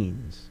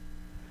means.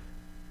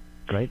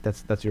 Right?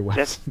 That's your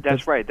website.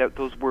 That's right.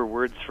 Those were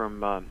words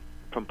from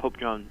Pope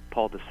John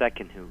Paul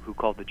II, who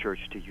called the church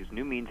to use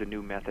new means and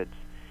new methods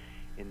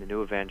in the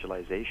new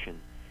evangelization.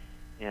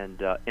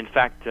 And in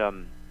fact,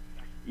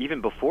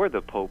 even before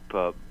the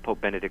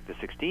Pope Benedict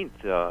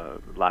XVI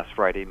last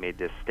Friday made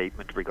this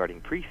statement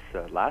regarding priests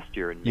last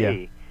year in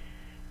May,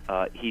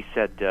 he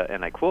said,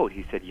 and I quote,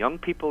 he said, "Young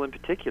people in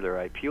particular,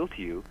 I appeal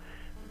to you,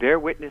 bear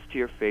witness to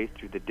your faith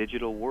through the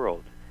digital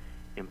world.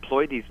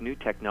 Employ these new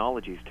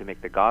technologies to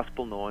make the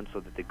gospel known so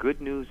that the good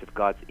news of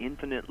God's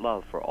infinite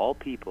love for all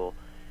people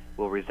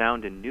will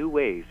resound in new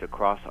ways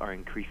across our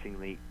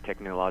increasingly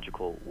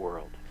technological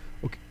world."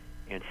 Okay.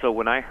 And so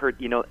when I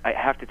heard, I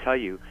have to tell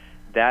you,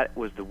 that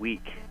was the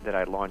week that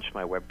I launched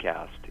my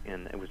webcast,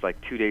 and it was like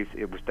 2 days.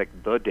 It was like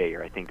the day,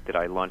 I think, that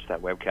I launched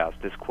that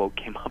webcast. This quote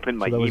came up in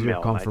my that was email,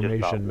 your confirmation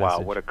and I just thought, "Wow,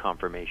 message. what a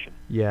confirmation!"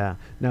 Yeah.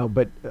 Now,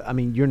 but I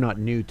mean, you're not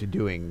new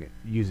to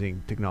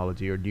using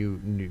technology or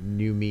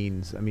new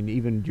means. I mean,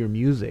 even your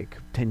music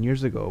 10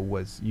 years ago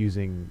was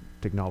using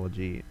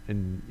technology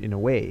in a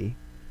way.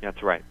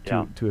 That's right.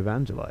 Yeah. To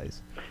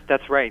evangelize.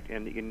 That's right.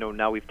 And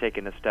now we've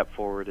taken a step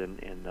forward,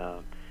 and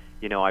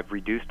I've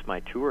reduced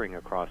my touring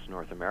across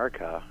North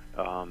America.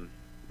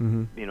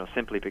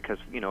 Simply because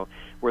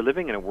we're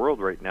living in a world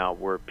right now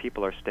where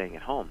people are staying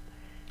at home.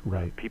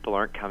 Right. People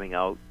aren't coming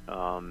out,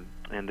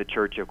 and the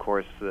church, of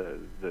course,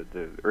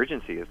 the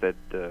urgency is that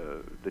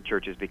the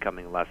church is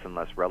becoming less and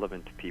less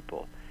relevant to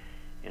people.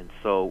 And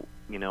so,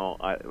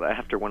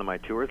 after one of my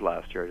tours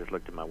last year, I just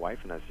looked at my wife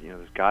and I said,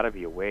 there's got to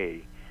be a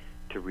way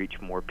to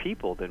reach more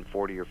people than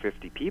 40 or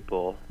 50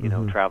 people,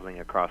 traveling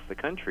across the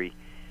country.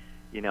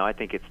 I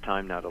think it's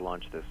time now to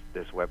launch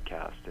this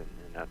webcast, and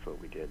that's what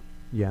we did.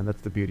 Yeah, and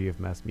that's the beauty of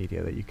mass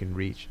media, that you can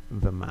reach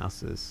the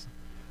masses.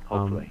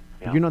 Hopefully.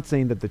 You're not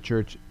saying that the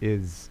church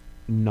is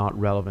not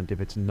relevant if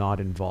it's not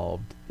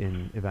involved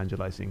in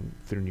evangelizing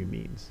through new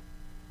means?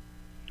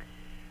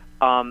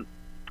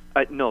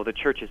 No, the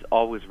church is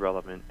always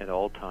relevant at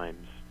all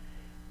times.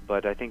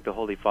 But I think the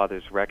Holy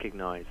Fathers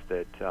recognize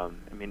that,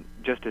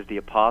 just as the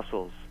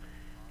apostles,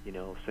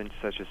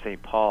 such as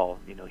St. Paul,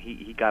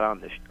 he got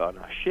on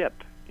a ship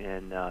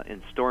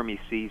in stormy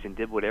seas and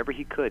did whatever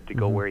he could to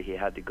go where he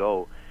had to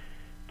go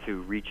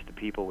to reach the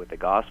people with the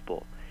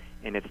gospel.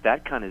 And it's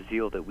that kind of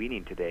zeal that we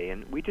need today.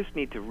 And we just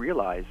need to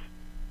realize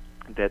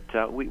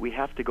that we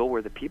have to go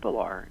where the people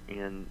are,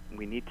 and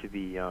we need to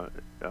be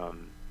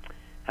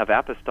have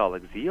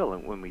apostolic zeal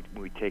when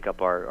we take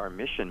up our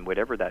mission,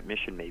 whatever that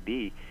mission may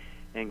be,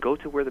 and go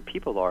to where the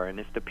people are. And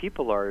if the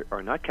people are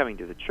not coming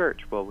to the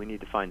church, well, we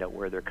need to find out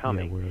where they're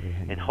coming. Yeah, where are they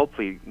hanging and out?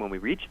 hopefully when we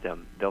reach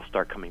them, they'll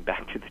start coming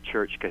back to the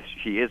church, because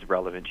she is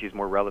relevant. She's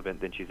more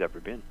relevant than she's ever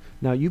been.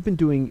 Now, you've been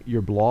doing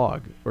your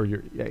blog, or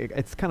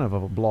it's kind of a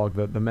blog,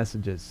 the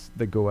messages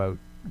that go out,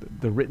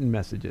 the written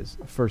messages,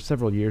 for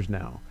several years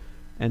now.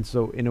 And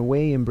so in a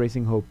way,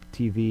 Embracing Hope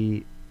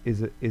TV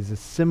is a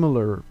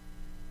similar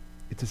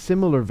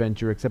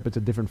venture, except it's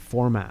a different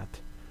format.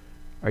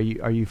 Are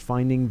you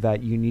finding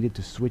that you needed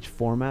to switch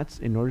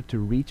formats in order to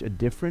reach a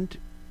different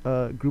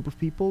group of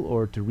people,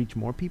 or to reach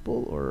more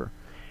people, or?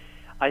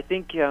 I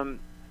think, to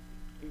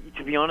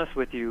be honest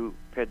with you,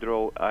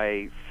 Pedro,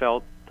 I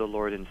felt the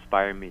Lord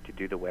inspire me to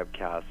do the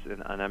webcast,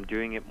 and I'm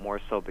doing it more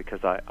so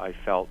because I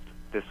felt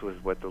this was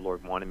what the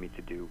Lord wanted me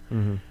to do,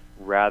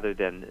 rather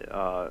than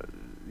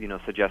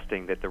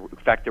suggesting that in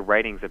fact the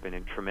writings have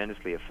been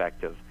tremendously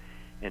effective,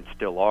 and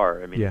still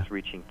are. It's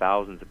reaching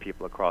thousands of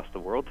people across the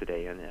world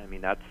today, and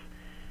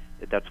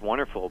that's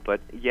wonderful. But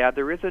yeah,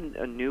 there is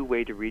a new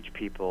way to reach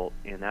people,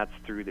 and that's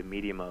through the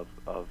medium of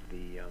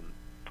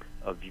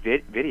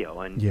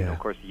video, and of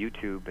course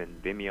YouTube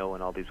and Vimeo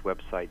and all these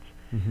websites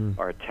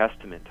are a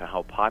testament to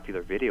how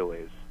popular video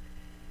is.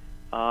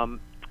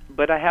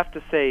 But I have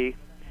to say,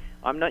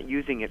 I'm not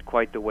using it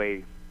quite the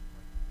way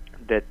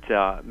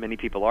that many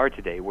people are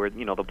today, where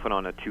they'll put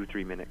on a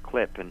 2-3 minute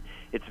clip, and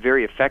it's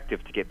very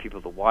effective to get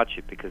people to watch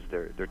it because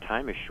their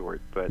time is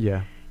short. But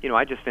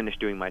I just finished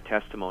doing my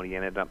testimony,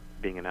 and it ended up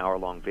being an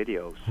hour-long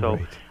video. So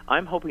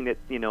I'm hoping that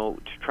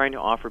trying to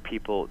offer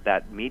people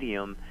that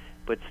medium,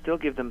 but still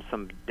give them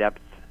some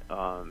depth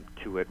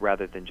to it,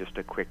 rather than just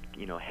a quick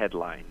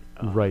headline.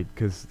 Right,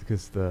 because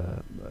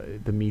the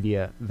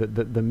media,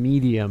 the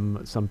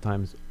medium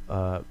sometimes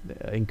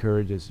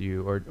encourages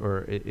you,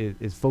 or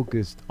is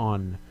focused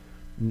on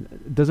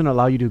doesn't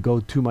allow you to go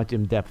too much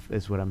in depth.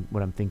 Is what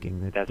I'm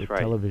thinking. That's the right.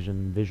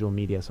 Television, visual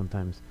media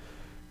sometimes.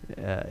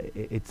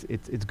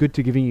 It's good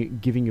to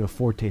giving you a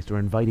foretaste or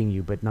inviting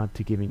you, but not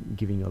to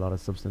giving you a lot of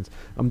substance.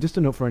 Just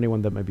a note for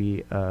anyone that might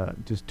be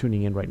just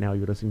tuning in right now.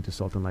 You're listening to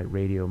Salt and Light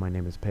Radio. My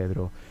name is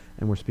Pedro,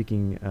 and we're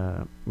speaking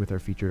with our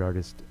featured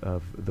artist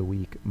of the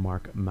week,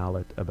 Mark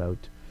Mallett,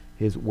 about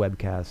his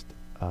webcast,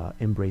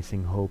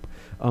 Embracing Hope.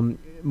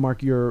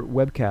 Mark, your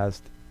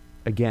webcast,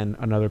 again,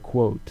 another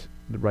quote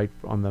right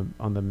on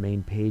the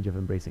main page of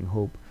Embracing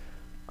Hope.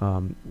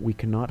 We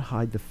cannot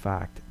hide the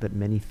fact that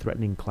many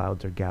threatening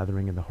clouds are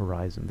gathering in the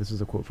horizon. This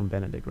is a quote from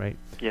Benedict, right?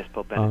 Yes,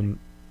 Pope Benedict.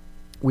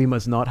 We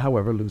must not,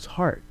 however, lose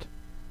heart.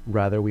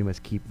 Rather, we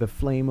must keep the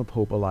flame of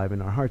hope alive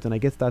in our hearts. And I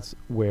guess that's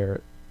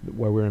where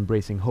we're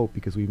embracing hope,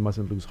 because we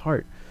mustn't lose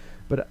heart.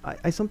 But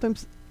I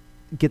sometimes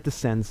get the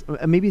sense,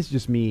 maybe it's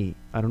just me,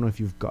 I don't know if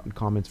you've gotten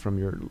comments from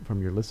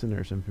your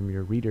listeners and from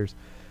your readers,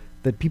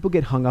 that people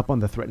get hung up on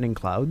the threatening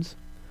clouds,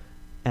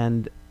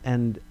 and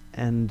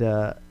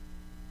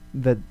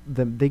that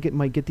they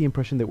might get the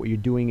impression that what you're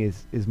doing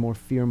is more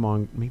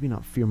maybe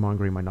not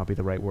fear-mongering might not be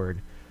the right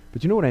word,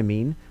 but you know what I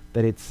mean,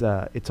 that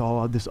it's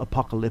all this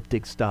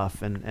apocalyptic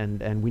stuff,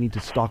 and we need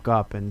to stock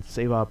up and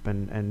save up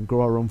and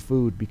grow our own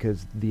food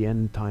because the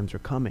end times are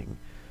coming.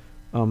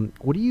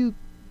 What do you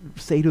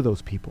say to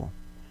those people?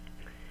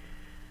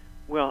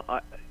 Well,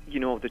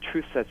 the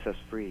truth sets us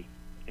free,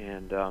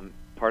 and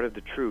part of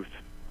the truth,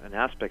 an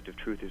aspect of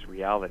truth, is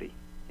reality.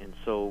 And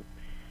so,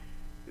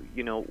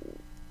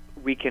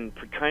 we can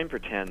try and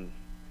pretend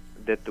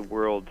that the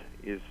world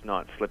is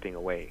not slipping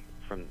away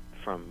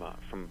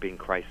from being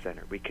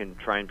Christ-centered. We can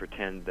try and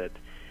pretend that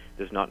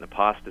there's not an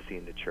apostasy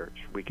in the church.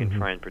 We can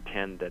try and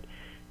pretend that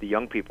the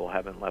young people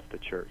haven't left the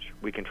church.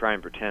 We can try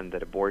and pretend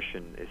that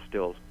abortion is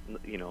still,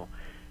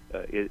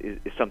 is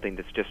something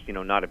that's just,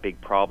 not a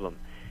big problem.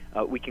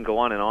 We can go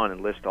on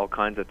and list all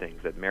kinds of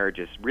things, that marriage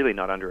is really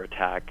not under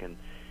attack, and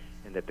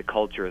that the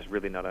culture is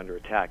really not under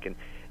attack. And,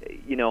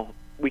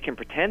 we can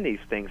pretend these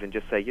things and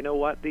just say, you know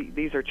what,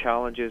 these are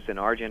challenges in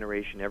our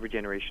generation. Every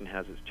generation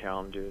has its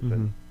challenges.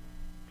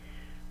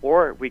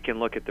 Or we can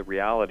look at the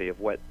reality of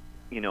what,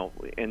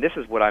 and this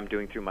is what I'm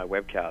doing through my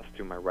webcast,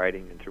 through my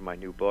writing, and through my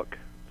new book,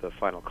 The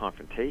Final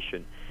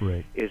Confrontation,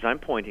 right, is I'm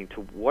pointing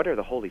to what are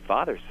the Holy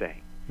Fathers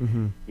saying.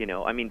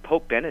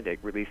 Pope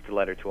Benedict released a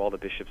letter to all the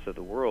bishops of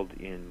the world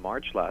in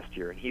March last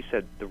year, and he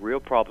said the real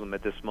problem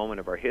at this moment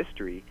of our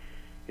history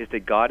is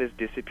that God is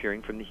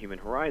disappearing from the human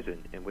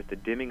horizon, and with the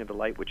dimming of the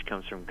light which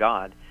comes from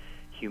God,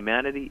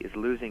 humanity is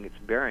losing its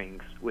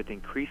bearings with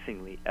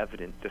increasingly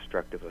evident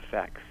destructive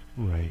effects.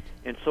 Right.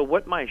 And so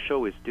what my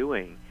show is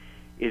doing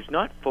is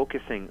not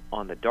focusing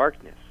on the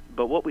darkness,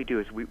 but what we do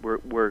is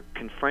we're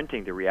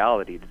confronting the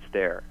reality that's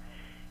there.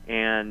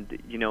 And,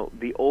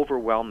 the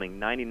overwhelming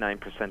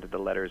 99% of the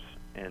letters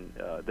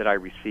that I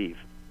receive,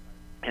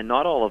 and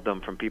not all of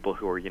them from people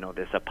who are,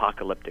 this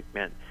apocalyptic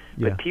men,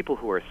 but people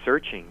who are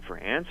searching for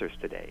answers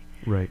today,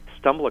 right,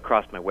 stumble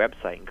across my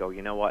website and go,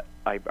 you know what,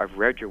 I've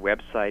read your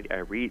website, I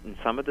read, and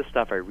some of the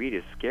stuff I read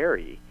is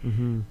scary,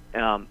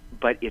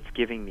 but it's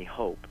giving me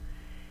hope.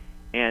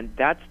 And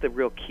that's the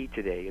real key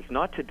today, is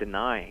not to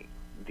deny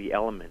the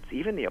elements,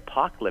 even the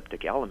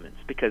apocalyptic elements,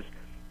 because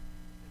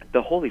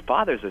the Holy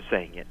Fathers are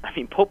saying it.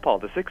 Pope Paul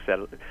VI said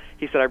it.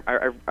 He said,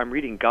 I'm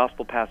reading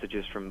gospel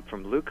passages from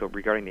Luke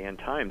regarding the end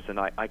times, and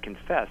I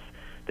confess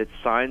that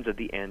signs of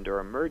the end are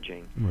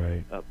emerging.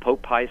 Right.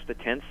 Pope Pius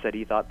X said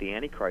he thought the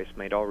Antichrist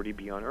might already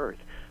be on earth.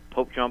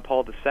 Pope John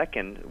Paul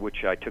II,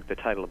 which I took the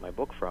title of my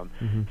book from,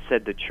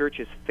 said the church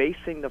is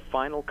facing the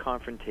final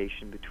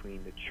confrontation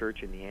between the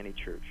church and the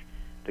anti-church,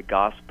 the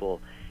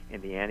gospel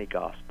and the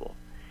anti-gospel.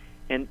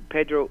 And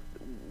Pedro,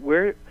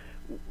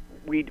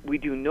 we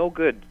do no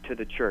good to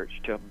the church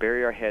to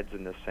bury our heads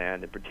in the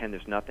sand and pretend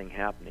there's nothing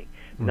happening.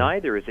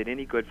 Neither is it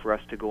any good for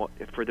us to go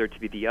for there to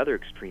be the other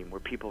extreme,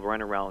 where people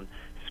run around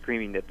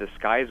screaming that the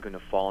sky is going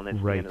to fall and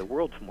it's the end of the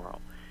world tomorrow.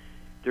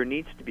 There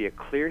needs to be a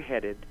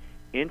clear-headed,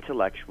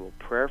 intellectual,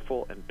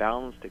 prayerful, and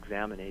balanced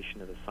examination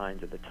of the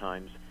signs of the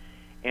times.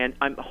 And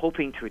I'm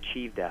hoping to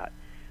achieve that.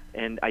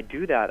 And I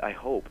do that, I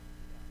hope,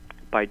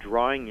 by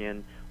drawing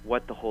in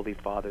what the Holy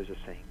Fathers are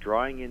saying,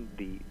 drawing in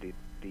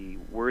the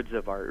words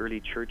of our early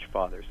church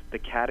fathers, the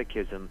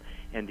catechism,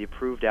 and the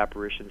approved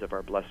apparitions of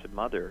our Blessed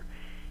Mother.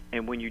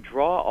 And when you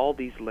draw all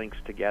these links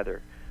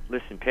together,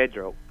 listen,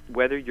 Pedro,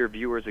 whether your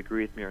viewers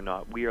agree with me or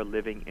not, we are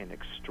living in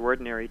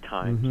extraordinary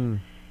times.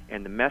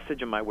 And the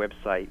message on my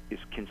website is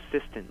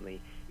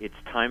consistently, it's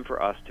time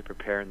for us to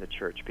prepare in the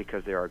church,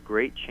 because there are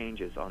great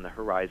changes on the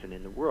horizon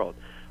in the world.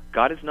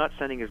 God is not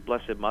sending His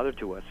Blessed Mother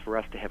to us for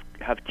us to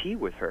have tea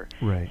with her.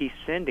 Right. He's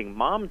sending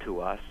Mom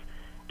to us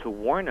to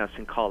warn us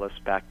and call us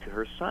back to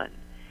her Son.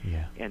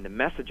 Yeah. And the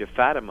message of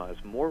Fatima is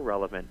more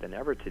relevant than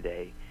ever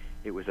today.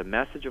 It was a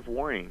message of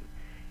warning.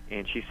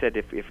 And she said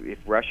if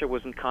Russia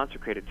wasn't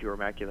consecrated to her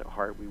Immaculate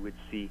Heart, we would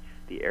see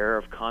the era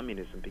of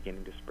communism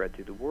beginning to spread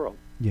through the world.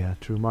 Yeah,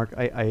 true. Mark,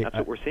 that's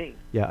what we're seeing.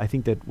 Yeah, I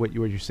think that what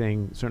you're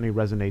saying certainly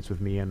resonates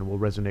with me and will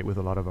resonate with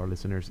a lot of our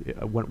listeners.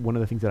 One of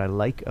the things that I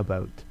like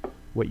about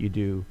what you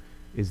do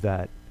is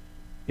that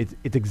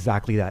it's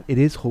exactly that. It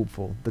is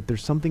hopeful that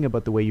there's something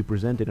about the way you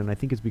present it, and I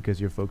think it's because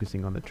you're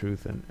focusing on the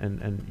truth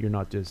and you're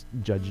not just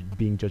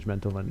being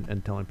judgmental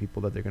and telling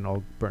people that they're going to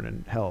all burn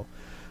in hell.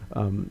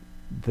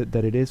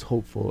 That it is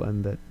hopeful,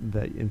 and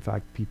that in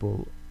fact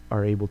people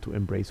are able to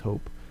embrace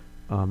hope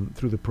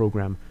through the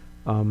program.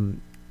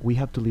 We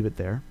have to leave it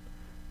there,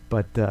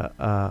 but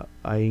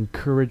I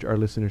encourage our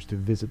listeners to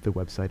visit the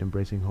website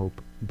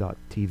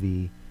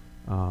embracinghope.tv,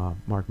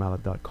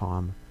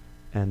 markmallet.com,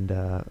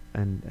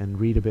 and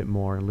read a bit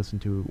more and listen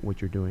to what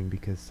you're doing,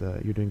 because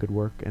you're doing good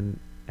work,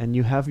 and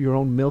you have your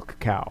own milk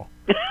cow.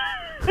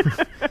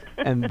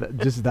 And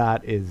just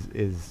that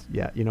is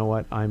yeah, you know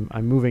what, I'm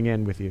moving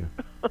in with you.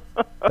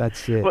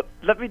 That's it. Well,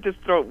 let me just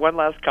throw one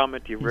last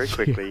comment to you very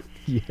quickly.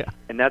 Yeah.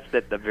 And that's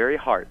that the very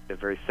heart, the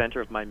very center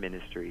of my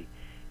ministry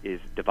is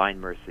divine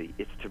mercy.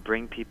 It's to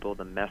bring people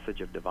the message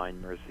of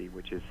divine mercy,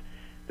 which is,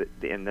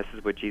 and this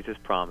is what Jesus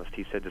promised.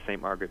 He said to St.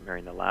 Margaret Mary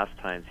in the last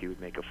times he would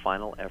make a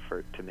final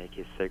effort to make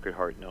his Sacred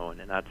Heart known,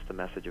 and that's the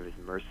message of his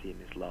mercy and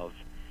his love.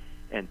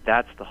 And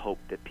that's the hope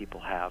that people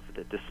have,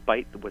 that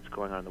despite what's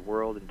going on in the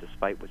world and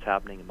despite what's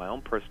happening in my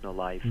own personal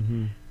life,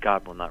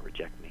 God will not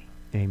reject me.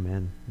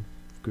 Amen.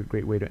 Good,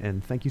 great way to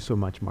end. Thank you so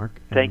much, Mark.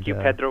 Thank you,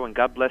 Pedro, and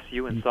God bless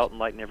you and Salt and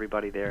Light and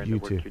everybody there and the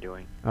work you're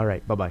doing. All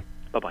right, bye-bye.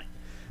 Bye-bye.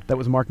 That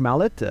was Mark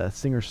Mallet,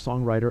 singer,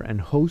 songwriter, and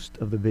host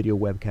of the video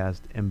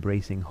webcast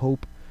Embracing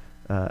Hope.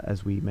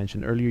 As we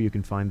mentioned earlier, you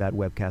can find that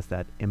webcast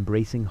at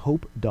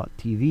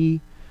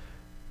embracinghope.tv.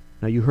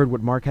 Now, you heard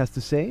what Mark has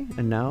to say,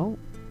 and now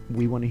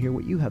we want to hear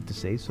what you have to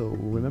say. So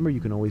remember,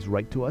 you can always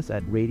write to us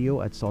at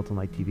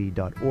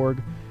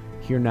radio@saltandlighttv.org.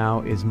 Here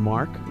now is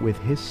Mark with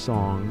his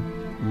song,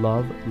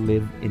 Love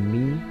Live in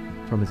Me,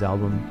 from his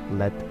album,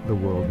 Let the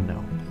World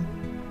Know.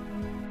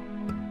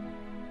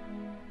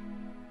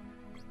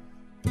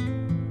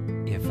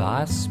 If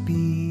I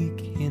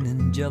speak in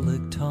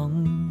angelic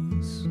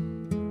tongues,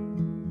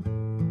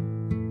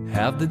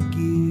 have the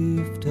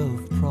gift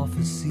of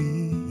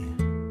prophecy,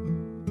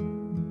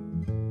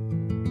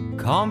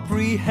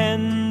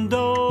 comprehend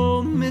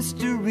all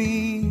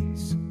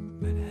mysteries,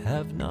 but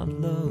have not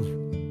love,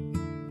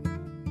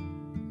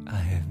 I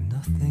have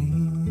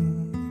nothing.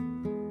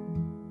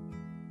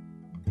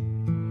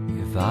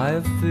 If I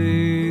have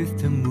faith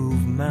to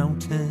move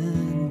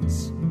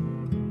mountains,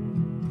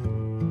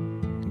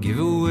 give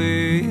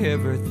away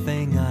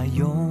everything I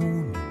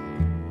own,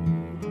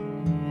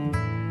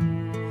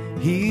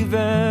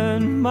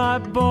 even my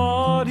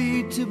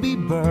body to be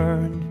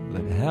burned,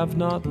 but have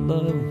not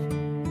love,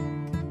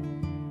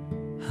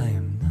 I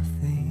am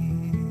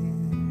nothing.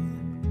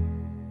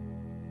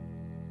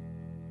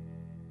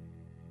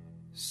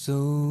 So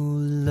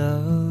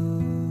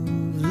love,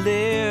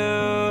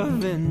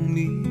 live in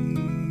me.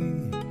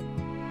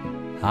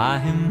 I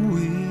am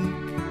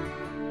weak,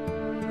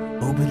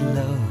 oh but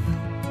love,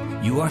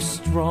 you are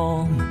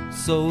strong.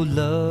 So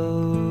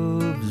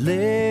love,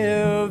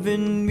 live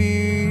in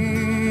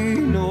me.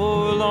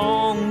 No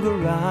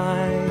longer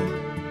I,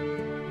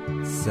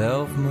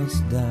 self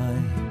must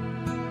die,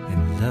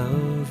 and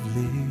love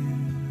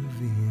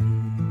live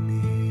in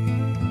me.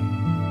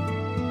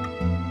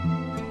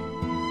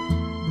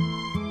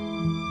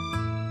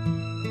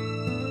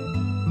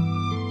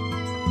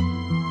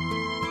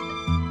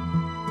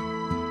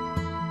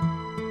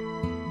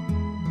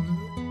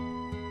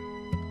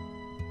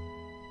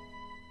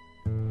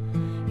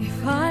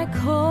 If I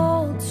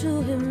call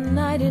to him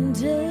night and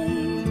day,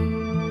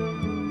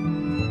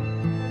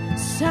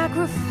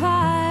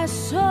 sacrifice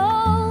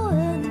soul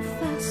and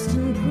fast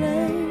and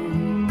pray,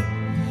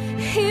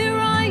 here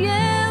I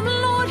am,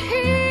 Lord,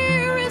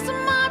 here is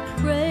my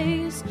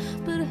praise,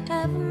 but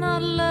have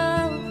not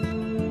love,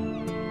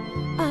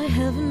 I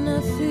have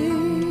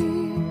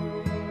nothing.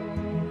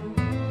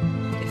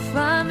 If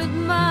I'm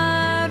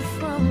admired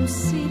from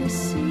sea to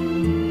sea,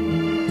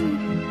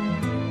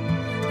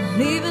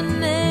 leave a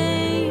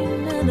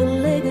name and a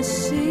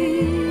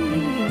legacy,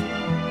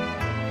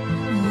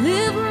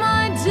 live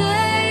my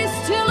days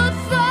till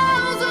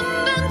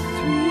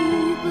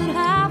 1,003, but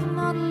have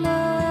not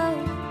love,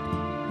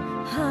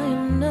 I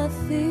am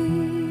nothing.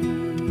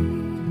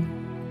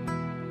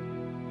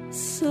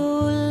 So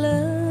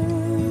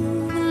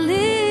love,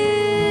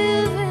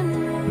 live in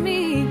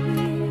me.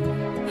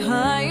 I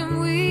am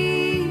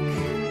weak,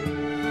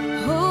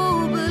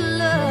 oh but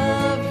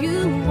love, you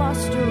are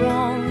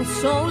strong.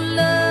 So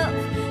love,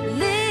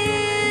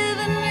 live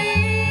in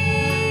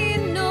me.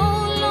 No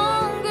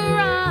longer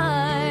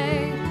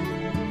I,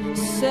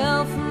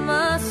 self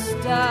must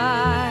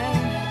die.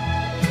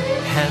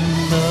 And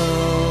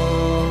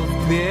love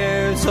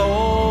bears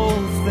all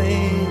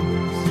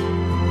things,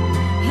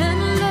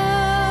 And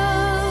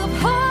love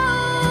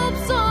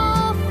hopes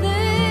all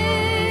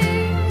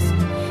things,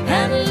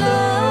 and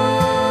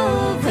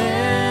love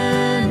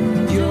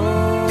endures,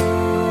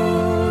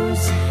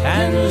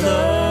 and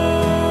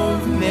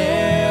love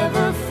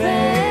never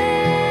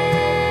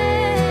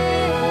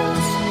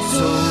fails.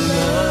 So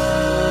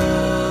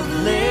love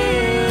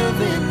live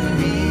in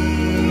me.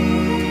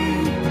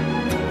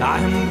 I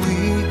am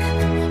weak,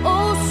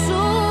 oh so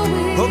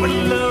weak. oh but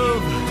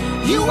love,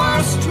 You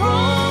are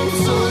strong,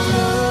 so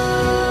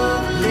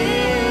love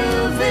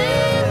live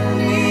in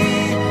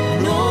me.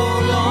 No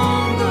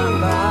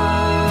longer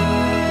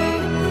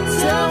I,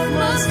 self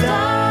must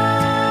die,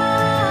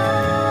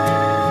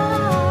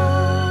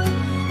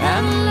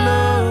 and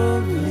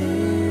love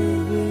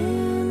live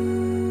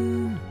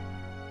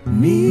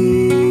in me.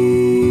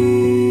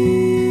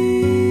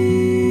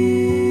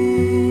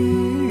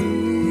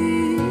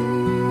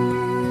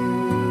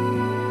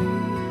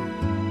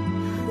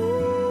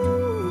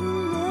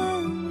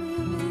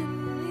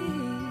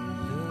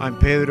 I'm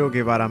Pedro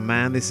Guevara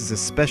Man. This is a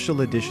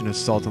special edition of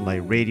Salt and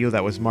Light Radio.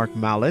 That was Mark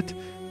Mallett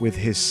with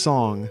his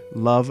song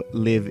Love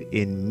Live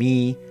in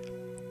Me.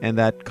 And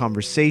that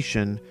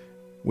conversation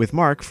with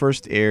Mark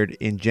first aired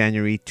in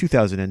January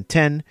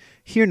 2010.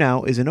 Here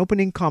now is an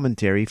opening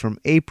commentary from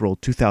April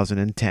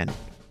 2010.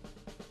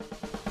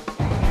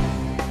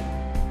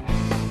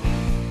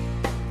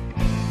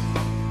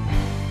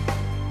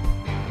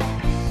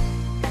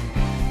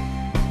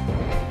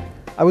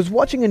 I was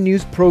watching a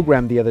news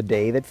program the other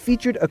day that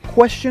featured a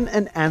question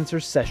and answer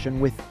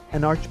session with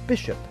an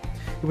archbishop.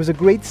 It was a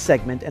great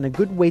segment and a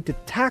good way to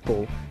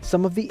tackle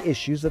some of the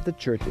issues that the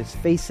church is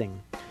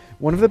facing.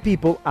 One of the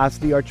people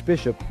asked the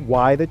archbishop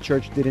why the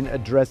church didn't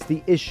address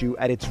the issue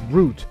at its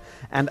root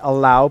and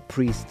allow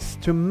priests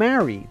to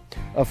marry,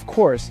 of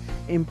course,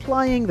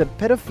 implying that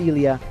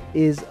pedophilia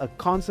is a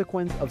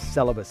consequence of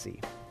celibacy.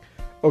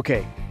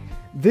 Okay,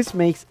 this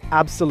makes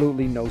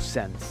absolutely no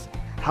sense.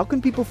 How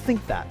can people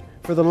think that?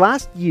 For the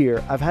last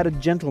year, I've had a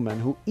gentleman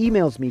who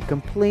emails me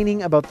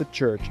complaining about the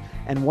church,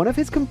 and one of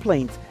his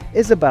complaints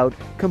is about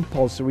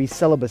compulsory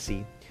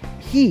celibacy.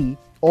 He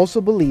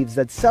also believes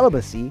that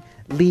celibacy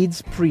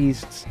leads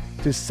priests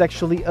to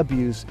sexually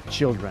abuse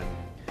children.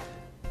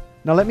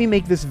 Now let me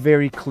make this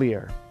very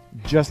clear,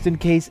 just in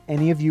case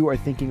any of you are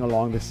thinking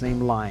along the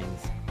same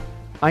lines.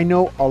 I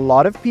know a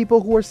lot of people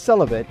who are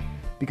celibate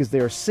because they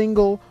are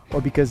single or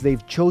because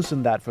they've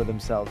chosen that for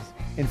themselves.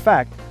 In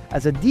fact,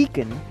 as a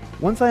deacon,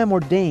 once I am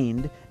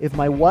ordained, if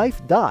my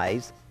wife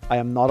dies, I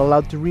am not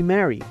allowed to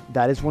remarry.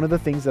 That is one of the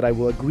things that I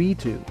will agree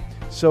to.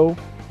 So,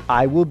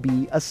 I will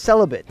be a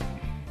celibate.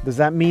 Does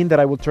that mean that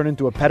I will turn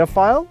into a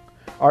pedophile?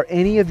 Are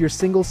any of your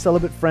single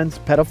celibate friends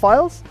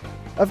pedophiles?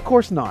 Of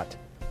course not.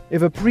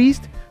 If a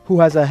priest who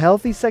has a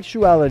healthy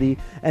sexuality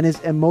and is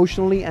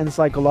emotionally and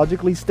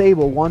psychologically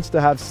stable wants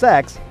to have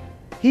sex,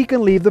 he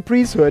can leave the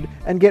priesthood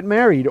and get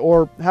married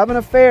or have an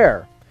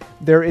affair.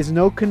 There is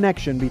no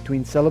connection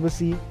between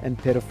celibacy and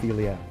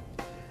pedophilia.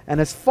 And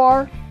as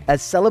far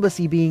as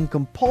celibacy being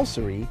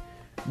compulsory,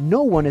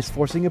 no one is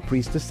forcing a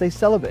priest to stay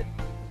celibate.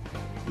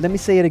 Let me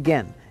say it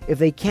again. If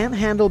they can't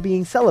handle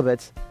being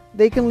celibates,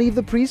 they can leave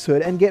the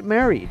priesthood and get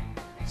married.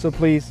 So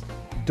please,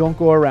 don't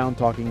go around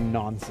talking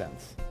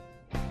nonsense.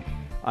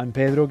 I'm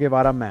Pedro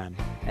Guevara Man,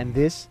 and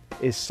this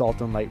is Salt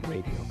and Light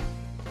Radio.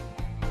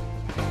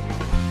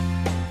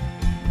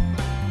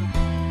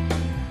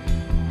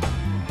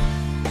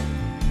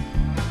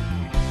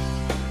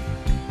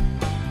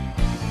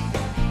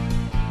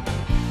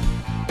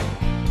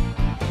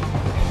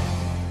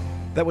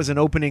 That was an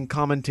opening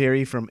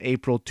commentary from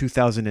April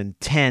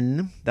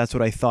 2010. That's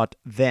what I thought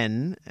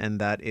then, and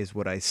that is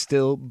what I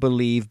still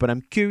believe. But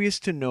I'm curious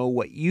to know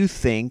what you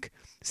think.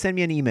 Send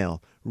me an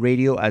email,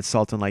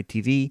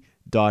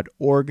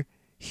 radio@saltandlighttv.org.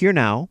 Here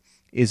now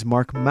is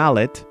Mark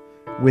Mallett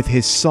with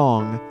his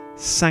song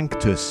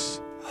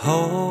Sanctus.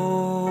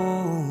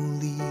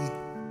 Holy,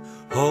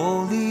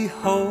 holy,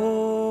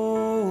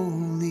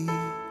 holy,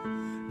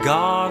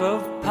 God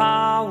of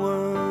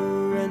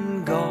power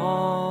and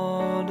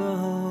God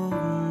of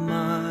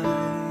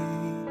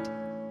might.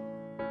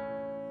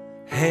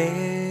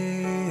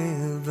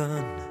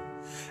 Heaven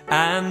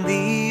and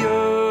the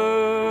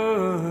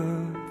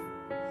earth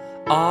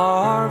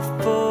are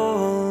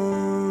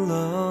full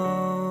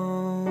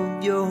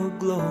of your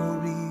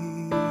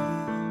glory.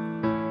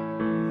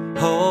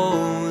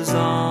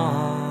 Hosanna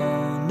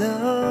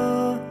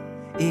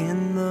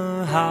in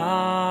the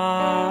highest.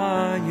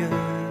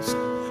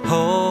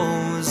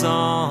 Hosanna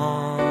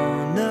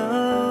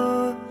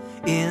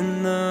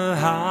in the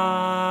highest.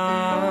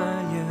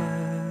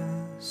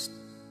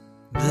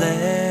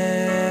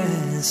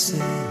 Blessed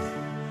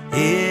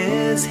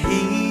is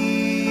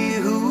he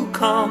who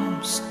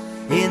comes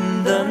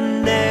in the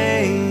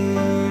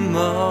name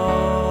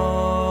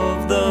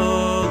of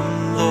the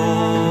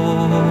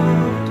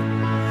Lord.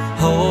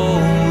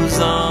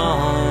 Hosanna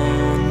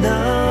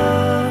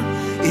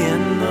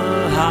in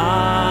the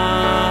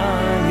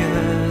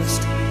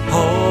highest.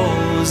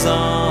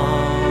 Hosanna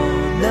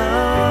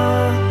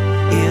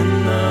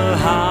in the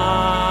highest.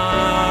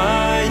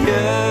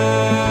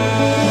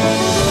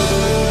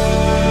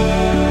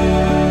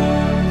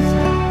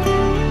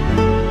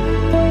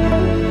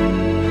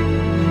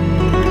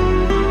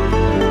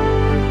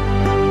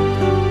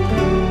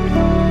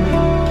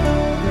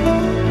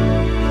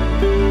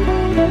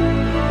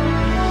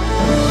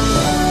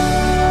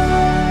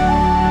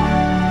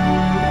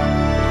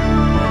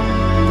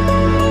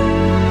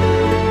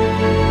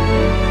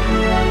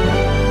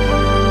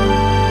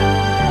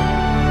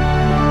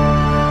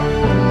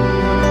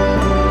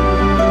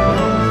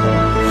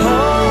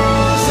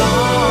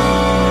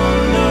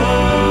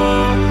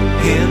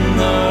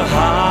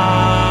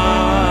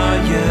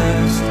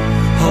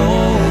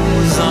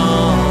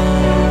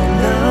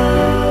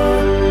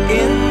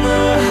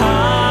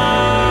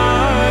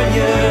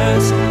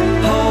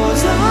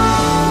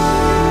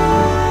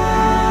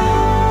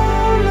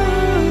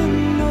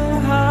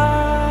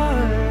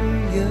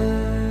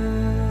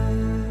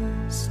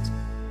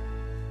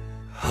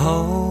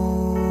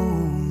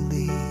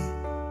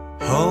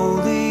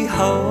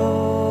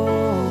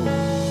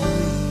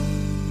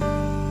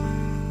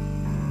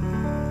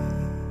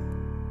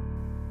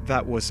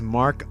 That was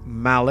Mark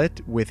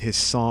Mallet with his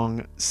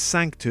song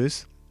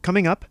Sanctus.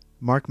 Coming up,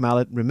 Mark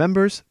Mallet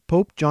remembers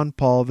Pope John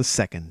Paul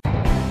II.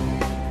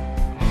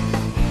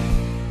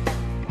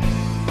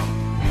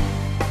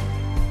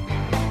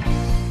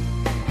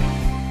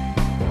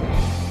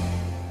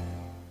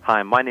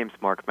 Hi, my name's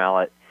Mark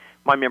Mallet.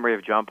 My memory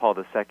of John Paul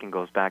II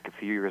goes back a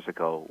few years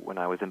ago when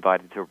I was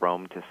invited to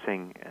Rome to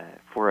sing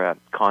for a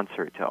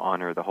concert to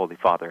honor the Holy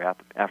Father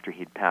after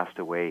he'd passed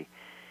away.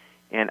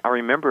 And I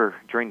remember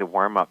during the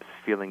warm-ups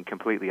feeling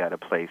completely out of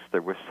place. There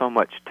was so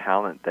much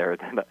talent there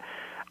that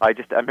I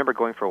remember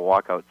going for a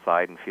walk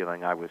outside and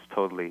feeling I was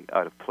totally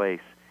out of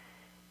place.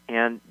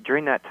 And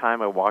during that time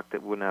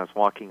when I was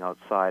walking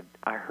outside,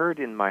 I heard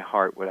in my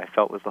heart what I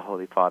felt was the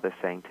Holy Father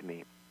saying to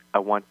me, I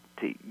want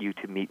you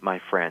to meet my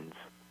friends.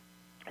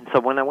 And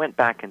so when I went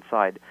back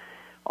inside,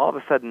 all of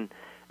a sudden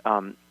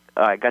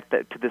I got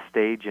to the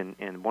stage,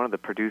 and one of the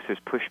producers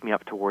pushed me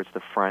up towards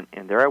the front,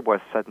 and there I was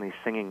suddenly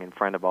singing in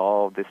front of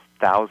all this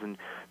 1,000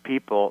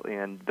 people,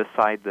 and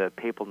beside the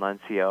papal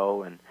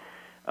nuncio and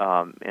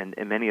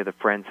many of the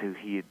friends who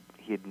he'd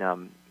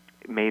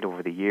made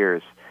over the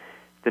years.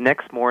 The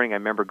next morning, I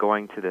remember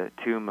going to the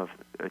tomb of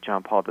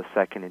John Paul II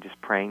and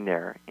just praying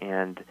there.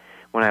 And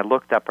when I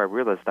looked up, I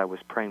realized I was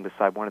praying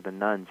beside one of the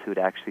nuns who had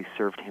actually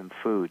served him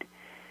food.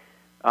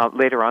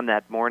 Later on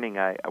that morning,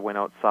 I went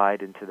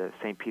outside into the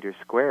St. Peter's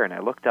Square, and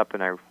I looked up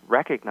and I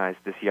recognized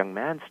this young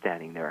man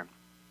standing there.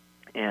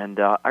 And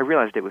I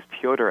realized it was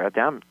Pyotr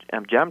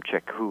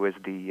Adamczyk, who was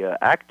the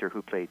actor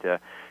who played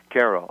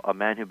Karol, a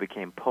man who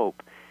became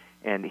Pope.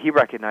 And he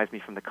recognized me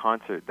from the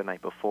concert the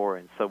night before,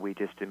 and so we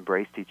just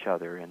embraced each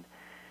other.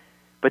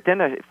 But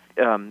then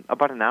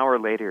about an hour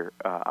later,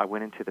 I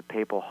went into the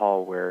papal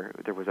hall where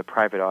there was a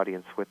private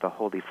audience with the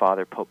Holy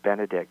Father, Pope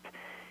Benedict,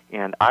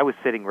 and I was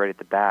sitting right at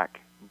the back.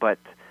 But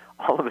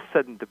all of a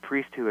sudden, the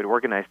priest who had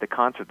organized the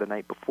concert the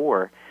night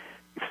before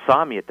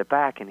saw me at the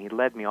back, and he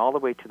led me all the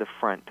way to the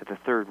front, to the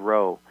third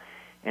row.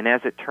 And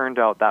as it turned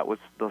out,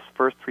 those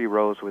first 3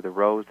 rows were the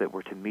rows that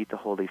were to meet the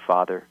Holy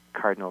Father,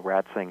 Cardinal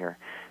Ratzinger,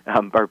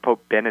 or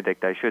Pope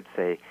Benedict, I should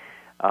say,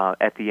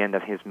 at the end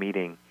of his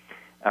meeting,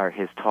 or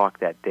his talk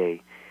that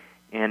day.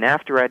 And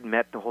after I'd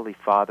met the Holy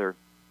Father,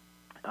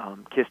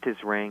 kissed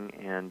his ring,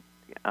 and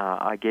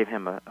I gave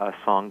him a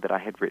song that I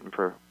had written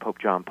for Pope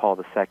John Paul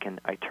II.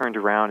 I turned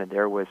around, and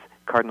there was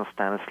Cardinal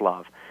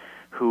Stanislav,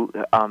 who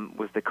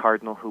was the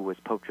cardinal who was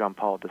Pope John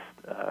Paul's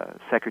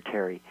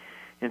secretary.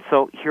 And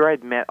so here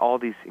I'd met all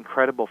these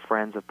incredible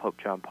friends of Pope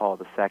John Paul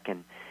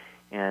II.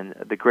 And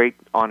the great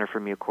honor for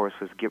me, of course,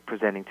 was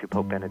presenting to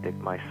Pope Benedict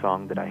my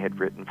song that I had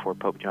written for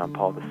Pope John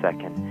Paul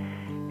II.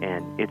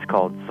 And it's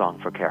called Song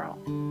for Karol.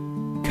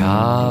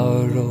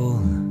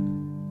 Karol,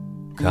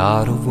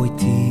 Karol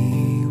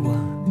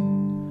Wojtyła,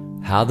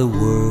 how the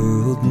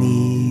world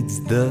needs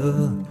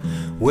the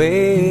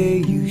way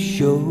you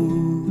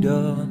showed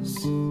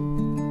us,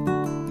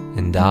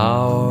 and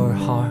our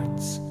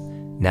hearts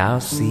now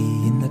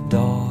see in the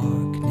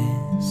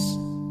darkness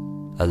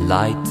a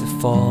light to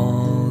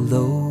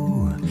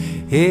follow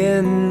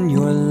in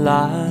your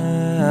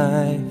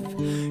life.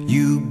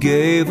 You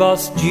gave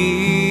us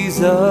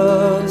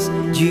Jesus,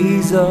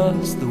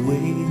 Jesus the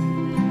way,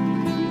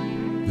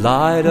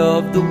 light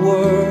of the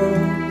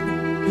world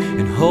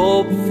and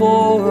hope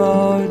for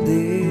our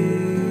day.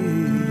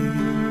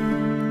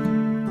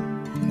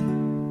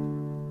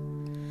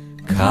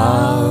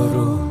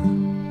 Karol,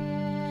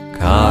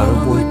 Karol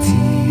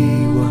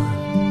Wojtyła,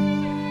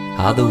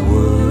 how the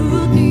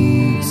world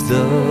needs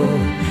the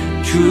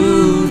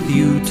truth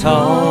you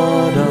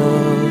taught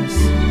us,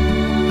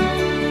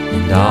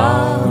 and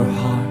our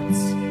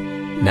hearts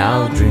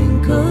now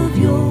drink of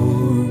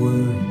your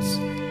words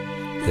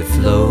that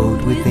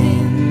flowed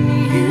within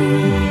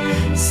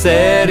you,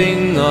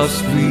 setting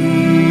us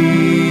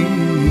free.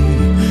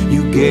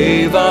 You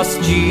gave us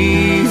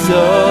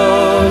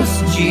Jesus,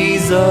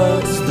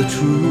 Jesus the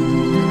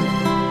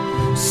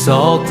true,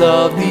 salt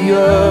of the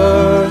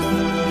earth,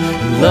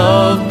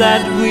 love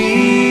that we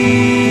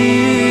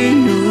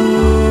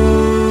lose.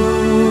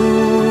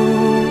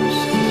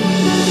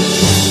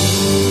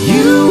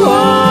 You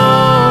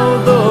are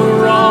the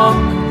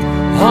rock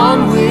on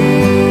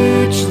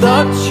which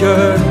the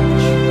church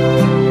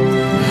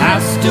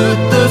has stood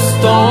the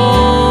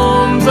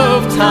storms of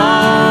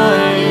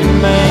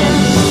time, and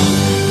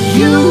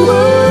you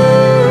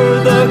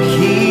were the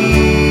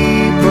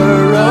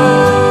keeper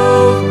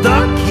of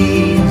the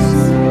keys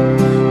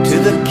to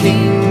the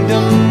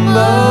kingdom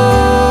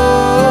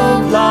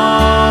of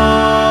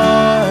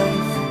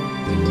life.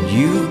 When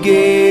you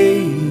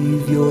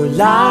gave your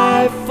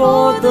life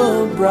for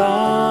the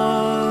bride.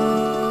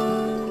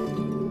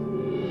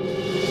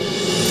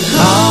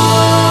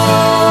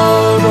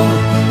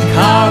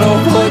 Karol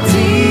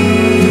Wojtyła,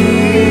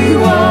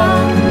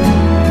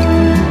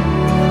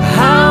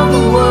 how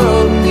the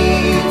world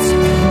needs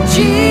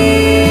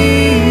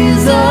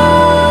Jesus.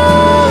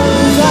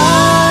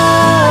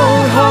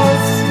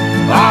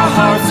 Our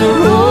hearts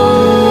are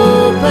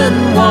open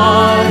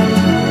wide.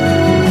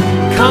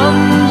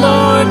 Come,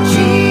 Lord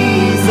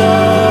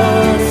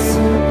Jesus,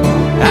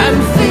 and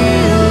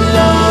fill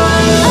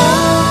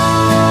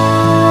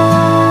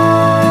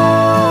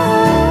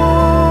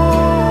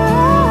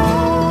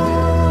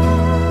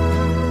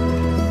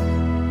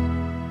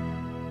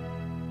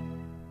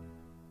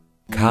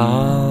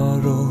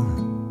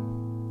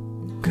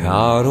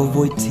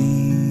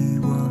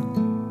Wojtyła,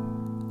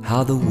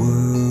 how the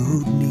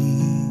world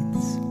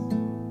needs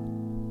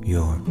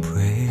your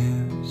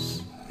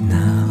prayers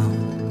now.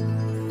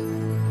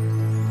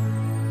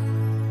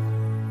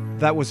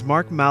 That was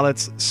Mark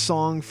Mallett's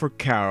Song for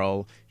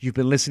Carol. You've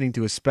been listening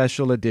to a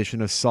special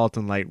edition of Salt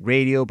and Light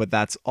Radio, but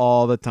that's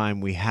all the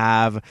time we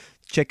have.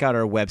 Check out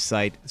our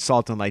website,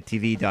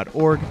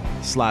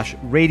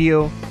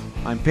 saltandlighttv.org/radio.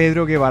 I'm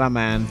Pedro Guevara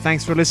Mann.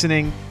 Thanks for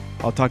listening.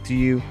 I'll talk to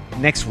you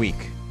next week.